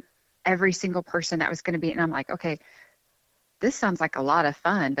 describing every single person that was going to be. And I'm like, okay, this sounds like a lot of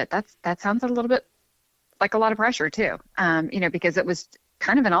fun, but that sounds a little bit like a lot of pressure too. Because it was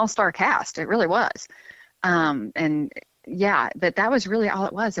kind of an all-star cast. It really was. And yeah, but that was really all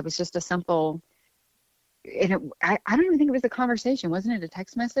it was. It was just a simple. And I don't even think it was a conversation. Wasn't it a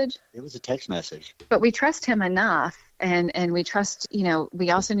text message? It was a text message. But we trust him enough, and we trust, we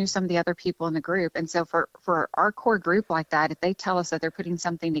also knew some of the other people in the group. And so for our core group like that, if they tell us that they're putting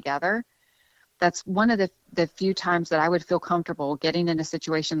something together, that's one of the few times that I would feel comfortable getting in a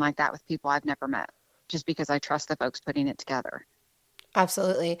situation like that with people I've never met, just because I trust the folks putting it together.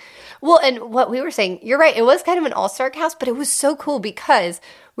 Absolutely. Well, and what we were saying, you're right. It was kind of an all-star cast, but it was so cool because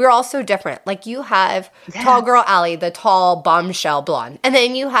we're all so different. Like you have tall girl Allie, the tall bombshell blonde. And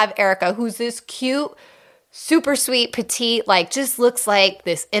then you have Erica, who's this cute, super sweet, petite, like just looks like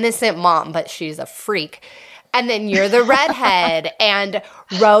this innocent mom, but she's a freak. And then you're the redhead, and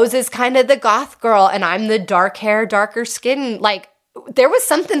Rose is kind of the goth girl, and I'm the dark hair, darker skin. Like there was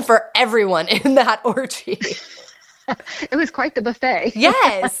something for everyone in that orgy. It was quite the buffet.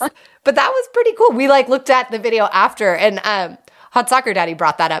 Yes. But that was pretty cool. We like looked at the video after, and Hot Soccer Daddy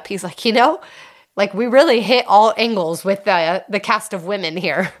brought that up. He's like, like we really hit all angles with the cast of women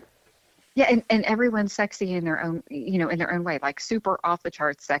here. Yeah, and everyone's sexy in their own, in their own way, like super off the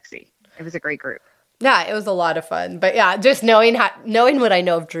charts sexy. It was a great group. Yeah, it was a lot of fun. But yeah, just knowing what I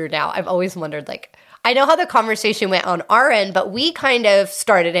know of Drew now, I've always wondered, like, I know how the conversation went on our end, but we kind of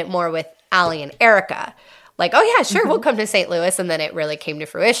started it more with Allie and Erica. Like, oh yeah, sure, we'll come to St. Louis, and then it really came to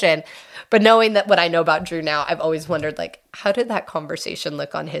fruition. But knowing that what I know about Drew now, I've always wondered, like, how did that conversation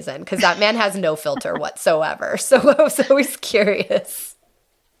look on his end? Because that man has no filter whatsoever. So I was always curious.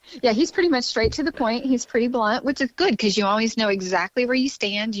 Yeah, he's pretty much straight to the point. He's pretty blunt, which is good because you always know exactly where you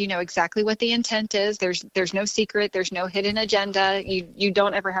stand. You know exactly what the intent is. There's no secret. There's no hidden agenda. You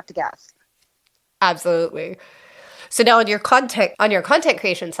don't ever have to guess. Absolutely. So now on your content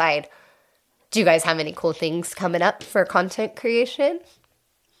creation side, do you guys have any cool things coming up for content creation?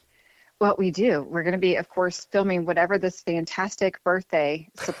 Well, we do. We're going to be, of course, filming whatever this fantastic birthday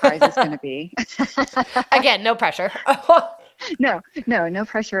surprise is going to be. Again, no pressure. No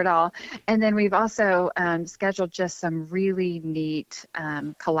pressure at all. And then we've also scheduled just some really neat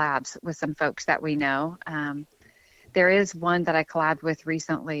collabs with some folks that we know. There is one that I collabed with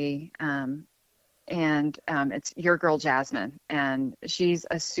recently, and it's your girl Jasmine, and she's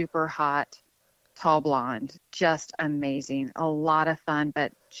a super hot, tall blonde, just amazing, a lot of fun,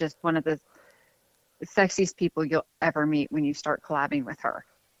 but just one of the sexiest people you'll ever meet when you start collabing with her.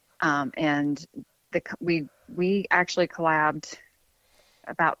 And we actually collabed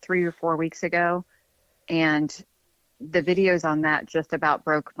about 3 or 4 weeks ago, and the videos on that just about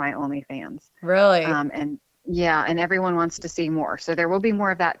broke my OnlyFans. Really? And yeah, and everyone wants to see more, so there will be more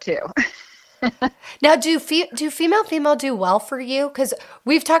of that too. Now, do female do well for you? Because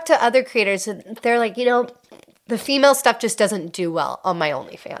we've talked to other creators, and they're like, the female stuff just doesn't do well on my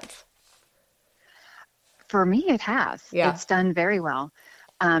OnlyFans. For me, it has. Yeah. It's done very well.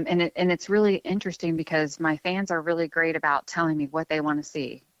 And it's really interesting because my fans are really great about telling me what they want to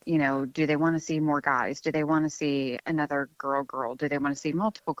see. Do they want to see more guys? Do they want to see another girl? Do they want to see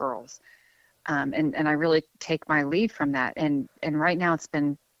multiple girls? And I really take my lead from that. And right now it's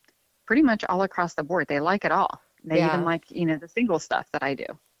been pretty much all across the board. They like it all. They even like, the single stuff that I do.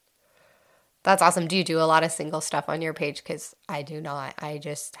 That's awesome. Do you do a lot of single stuff on your page? Because I do not. I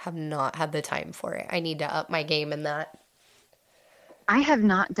just have not had the time for it. I need to up my game in that. I have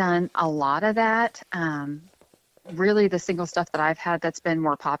not done a lot of that. Really, the single stuff that I've had that's been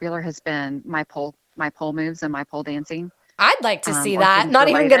more popular has been my pole moves and my pole dancing. I'd like to see that. Not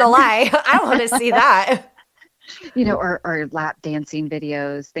even going to lie. I want to see that. Or lap dancing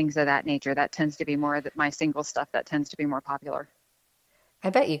videos, things of that nature. That tends to be more my single stuff that tends to be more popular. I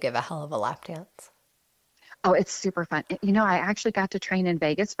bet you give a hell of a lap dance. Oh, it's super fun. I actually got to train in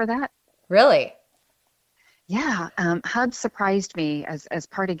Vegas for that. Really? Yeah. Hub surprised me as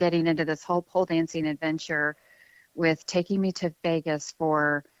part of getting into this whole pole dancing adventure with taking me to Vegas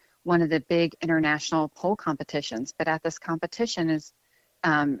for one of the big international pole competitions. But at this competition is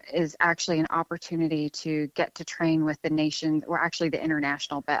actually an opportunity to get to train with the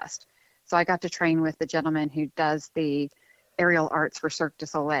international best. So I got to train with the gentleman who does the aerial arts for Cirque du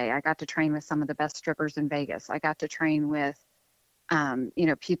Soleil. I got to train with some of the best strippers in Vegas. I got to train with,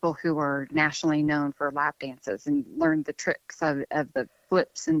 people who are nationally known for lap dances and learn the tricks of the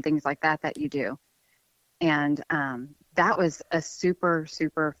flips and things like that you do. And that was a super,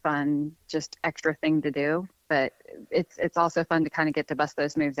 super fun, just extra thing to do. But it's also fun to kind of get to bust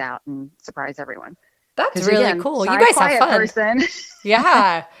those moves out and surprise everyone. That's really cool. You guys have fun. Person.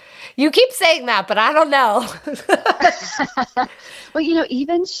 Yeah. You keep saying that, but I don't know. Well,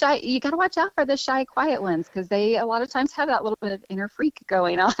 even shy, you got to watch out for the shy, quiet ones because they a lot of times have that little bit of inner freak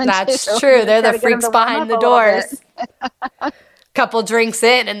going on. That's true. They're the freaks behind the doors. Couple drinks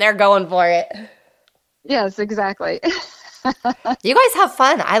in and they're going for it. Yes, exactly. You guys have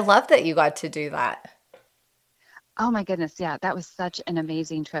fun. I love that you got to do that. Oh my goodness. Yeah, that was such an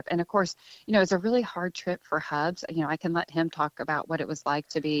amazing trip. And of course, it's a really hard trip for Hubs. I can let him talk about what it was like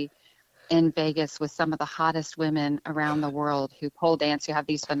to be in Vegas with some of the hottest women around the world who pole dance, who have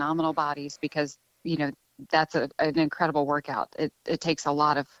these phenomenal bodies because, that's an incredible workout. It takes a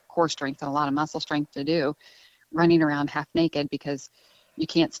lot of core strength and a lot of muscle strength to do running around half naked because you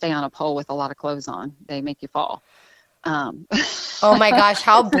can't stay on a pole with a lot of clothes on. They make you fall. Oh my gosh.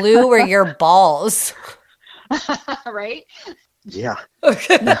 How blue were your balls? Right? Yeah.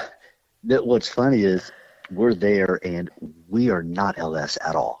 What's funny is we're there and we are not LS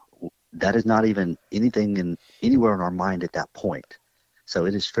at all. That is not even anything anywhere in our mind at that point. So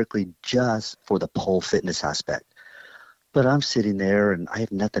it is strictly just for the pole fitness aspect. But I'm sitting there and I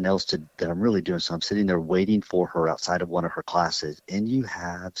have nothing else that I'm really doing. So I'm sitting there waiting for her outside of one of her classes. And you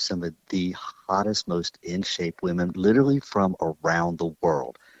have some of the hottest, most in shape women literally from around the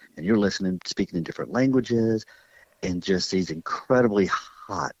world. And you're listening, speaking in different languages and just these incredibly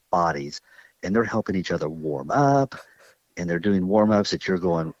hot bodies. And they're helping each other warm up and they're doing warm ups that you're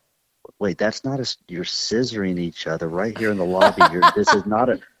going, wait, that's not you're scissoring each other right here in the lobby. This is not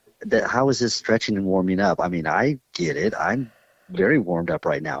how is this stretching and warming up? I mean, I get it. I'm very warmed up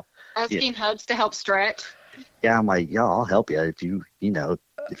right now. Asking Hubs to help stretch. Yeah, I'm like, yeah, I'll help you if you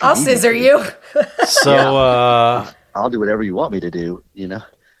I'll scissor you. So, I'll do whatever you want me to do,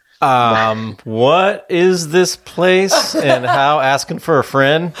 What is this place and how? Asking for a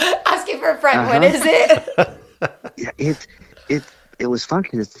friend? Asking for a friend. What is it? Yeah, it was fun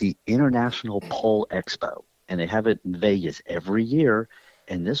because it's the International Pole Expo, and they have it in Vegas every year.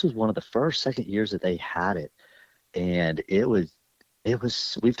 And this was one of the second years that they had it. And it was,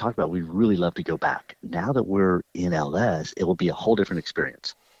 we've talked about, we'd really love to go back. Now that we're in LS, it will be a whole different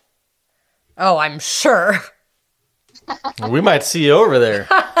experience. Oh, I'm sure. We might see you over there.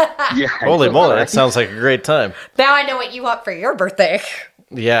 Yeah. Holy moly, that sounds like a great time. Now I know what you want for your birthday.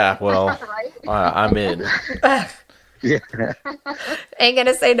 Yeah, well, Right? I'm in. Yeah. Ain't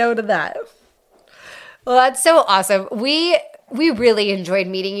gonna say no to that. Well, that's so awesome. We really enjoyed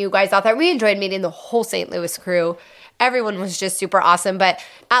meeting you guys out there. We enjoyed meeting the whole St. Louis crew. Everyone was just super awesome. But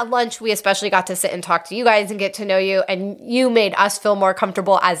at lunch, we especially got to sit and talk to you guys and get to know you. And you made us feel more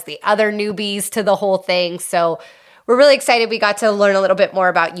comfortable as the other newbies to the whole thing. So we're really excited we got to learn a little bit more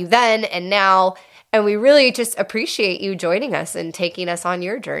about you then and now. And we really just appreciate you joining us and taking us on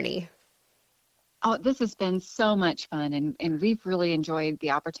your journey. Oh, this has been so much fun, and we've really enjoyed the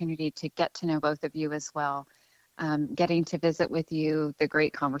opportunity to get to know both of you as well. Getting to visit with you, the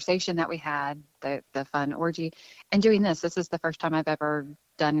great conversation that we had, the fun orgy, and doing this. This is the first time I've ever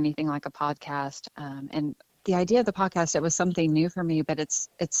done anything like a podcast. And the idea of the podcast, it was something new for me, but it's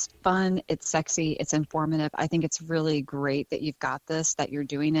fun, it's sexy, it's informative. I think it's really great that you've got this, that you're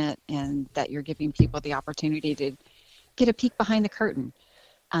doing it, and that you're giving people the opportunity to get a peek behind the curtain.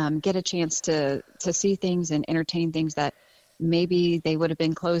 Get a chance to see things and entertain things that maybe they would have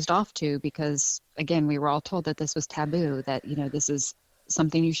been closed off to because, again, we were all told that this was taboo, that, this is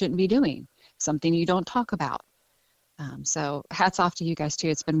something you shouldn't be doing, something you don't talk about. So hats off to you guys, too.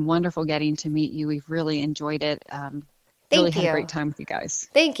 It's been wonderful getting to meet you. We've really enjoyed it. Really had a great time with you guys.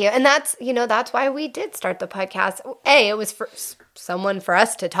 Thank you. And that's why we did start the podcast. It was for someone for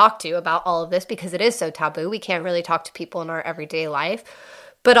us to talk to about all of this because it is so taboo. We can't really talk to people in our everyday life.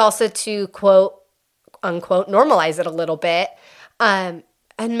 But also to quote, unquote, normalize it a little bit and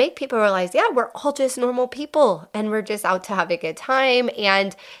make people realize, yeah, we're all just normal people and we're just out to have a good time.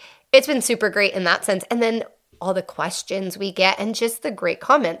 And it's been super great in that sense. And then all the questions we get and just the great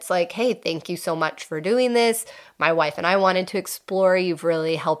comments like, hey, thank you so much for doing this. My wife and I wanted to explore. You've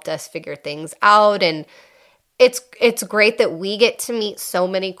really helped us figure things out. And it's great that we get to meet so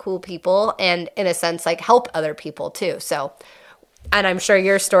many cool people and in a sense, like help other people too. So and I'm sure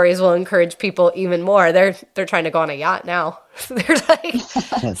your stories will encourage people even more. They're trying to go on a yacht now. They're like,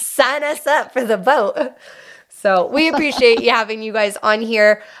 sign us up for the boat. So we appreciate you having you guys on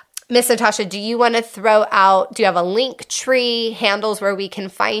here. Miss Natasha, do you want to do you have a link tree, handles where we can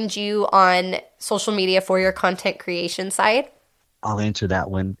find you on social media for your content creation side? I'll answer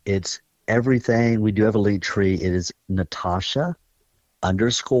that one. It's everything. We do have a link tree. It is Natasha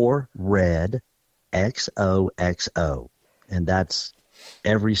 _red XOXO. And that's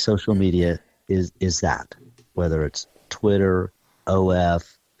every social media is that, whether it's Twitter,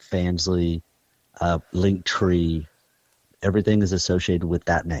 OF, Fansly, Linktree, everything is associated with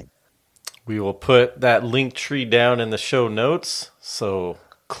that name. We will put that link tree down in the show notes. So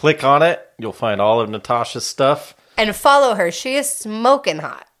click on it. You'll find all of Natasha's stuff. And follow her. She is smoking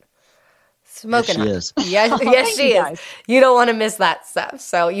hot. Smoking hot. Yes, Yes, yes, she is. You don't want to miss that stuff.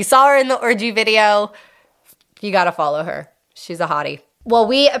 So you saw her in the orgy video. You got to follow her. She's a hottie. Well,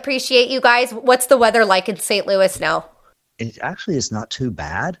 we appreciate you guys. What's the weather like in St. Louis now? It actually is not too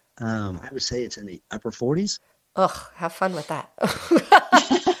bad. I would say it's in the upper 40s. Ugh, have fun with that.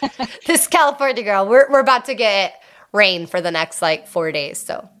 This California girl, we're about to get rain for the next 4 days,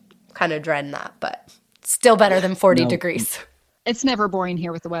 so kind of dreading that, but still better than 40 degrees. It's never boring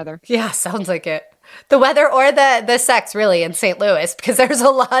here with the weather. Yeah, sounds like it. The weather or the sex really in St. Louis, because there's a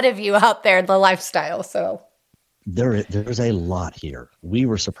lot of you out there in the lifestyle, so. There's a lot here. We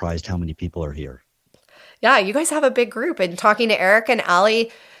were surprised how many people are here. Yeah, you guys have a big group. And talking to Eric and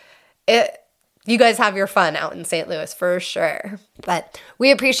Allie, you guys have your fun out in St. Louis for sure. But we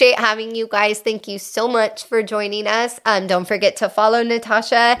appreciate having you guys. Thank you so much for joining us. Don't forget to follow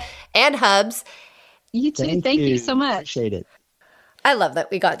Natasha and Hubs. You too. Thank you so much. Appreciate it. I love that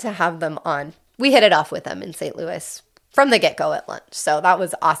we got to have them on. We hit it off with them in St. Louis from the get-go at lunch. So that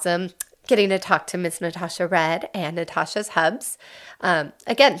was awesome. Getting to talk to Miss Natasha Red and Natasha's Hubs.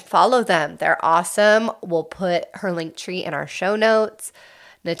 Again, follow them. They're awesome. We'll put her link tree in our show notes.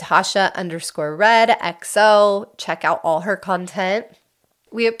 Natasha _Red XO. Check out all her content.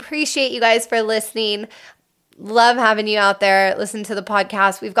 We appreciate you guys for listening. Love having you out there. Listen to the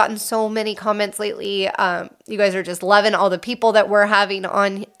podcast. We've gotten so many comments lately. You guys are just loving all the people that we're having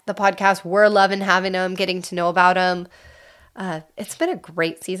on the podcast. We're loving having them, getting to know about them. It's been a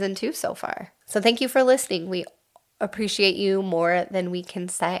great season 2 so far. So thank you for listening. We appreciate you more than we can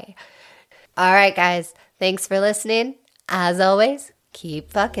say. All right, guys. Thanks for listening. As always,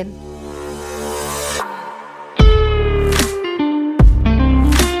 keep fucking.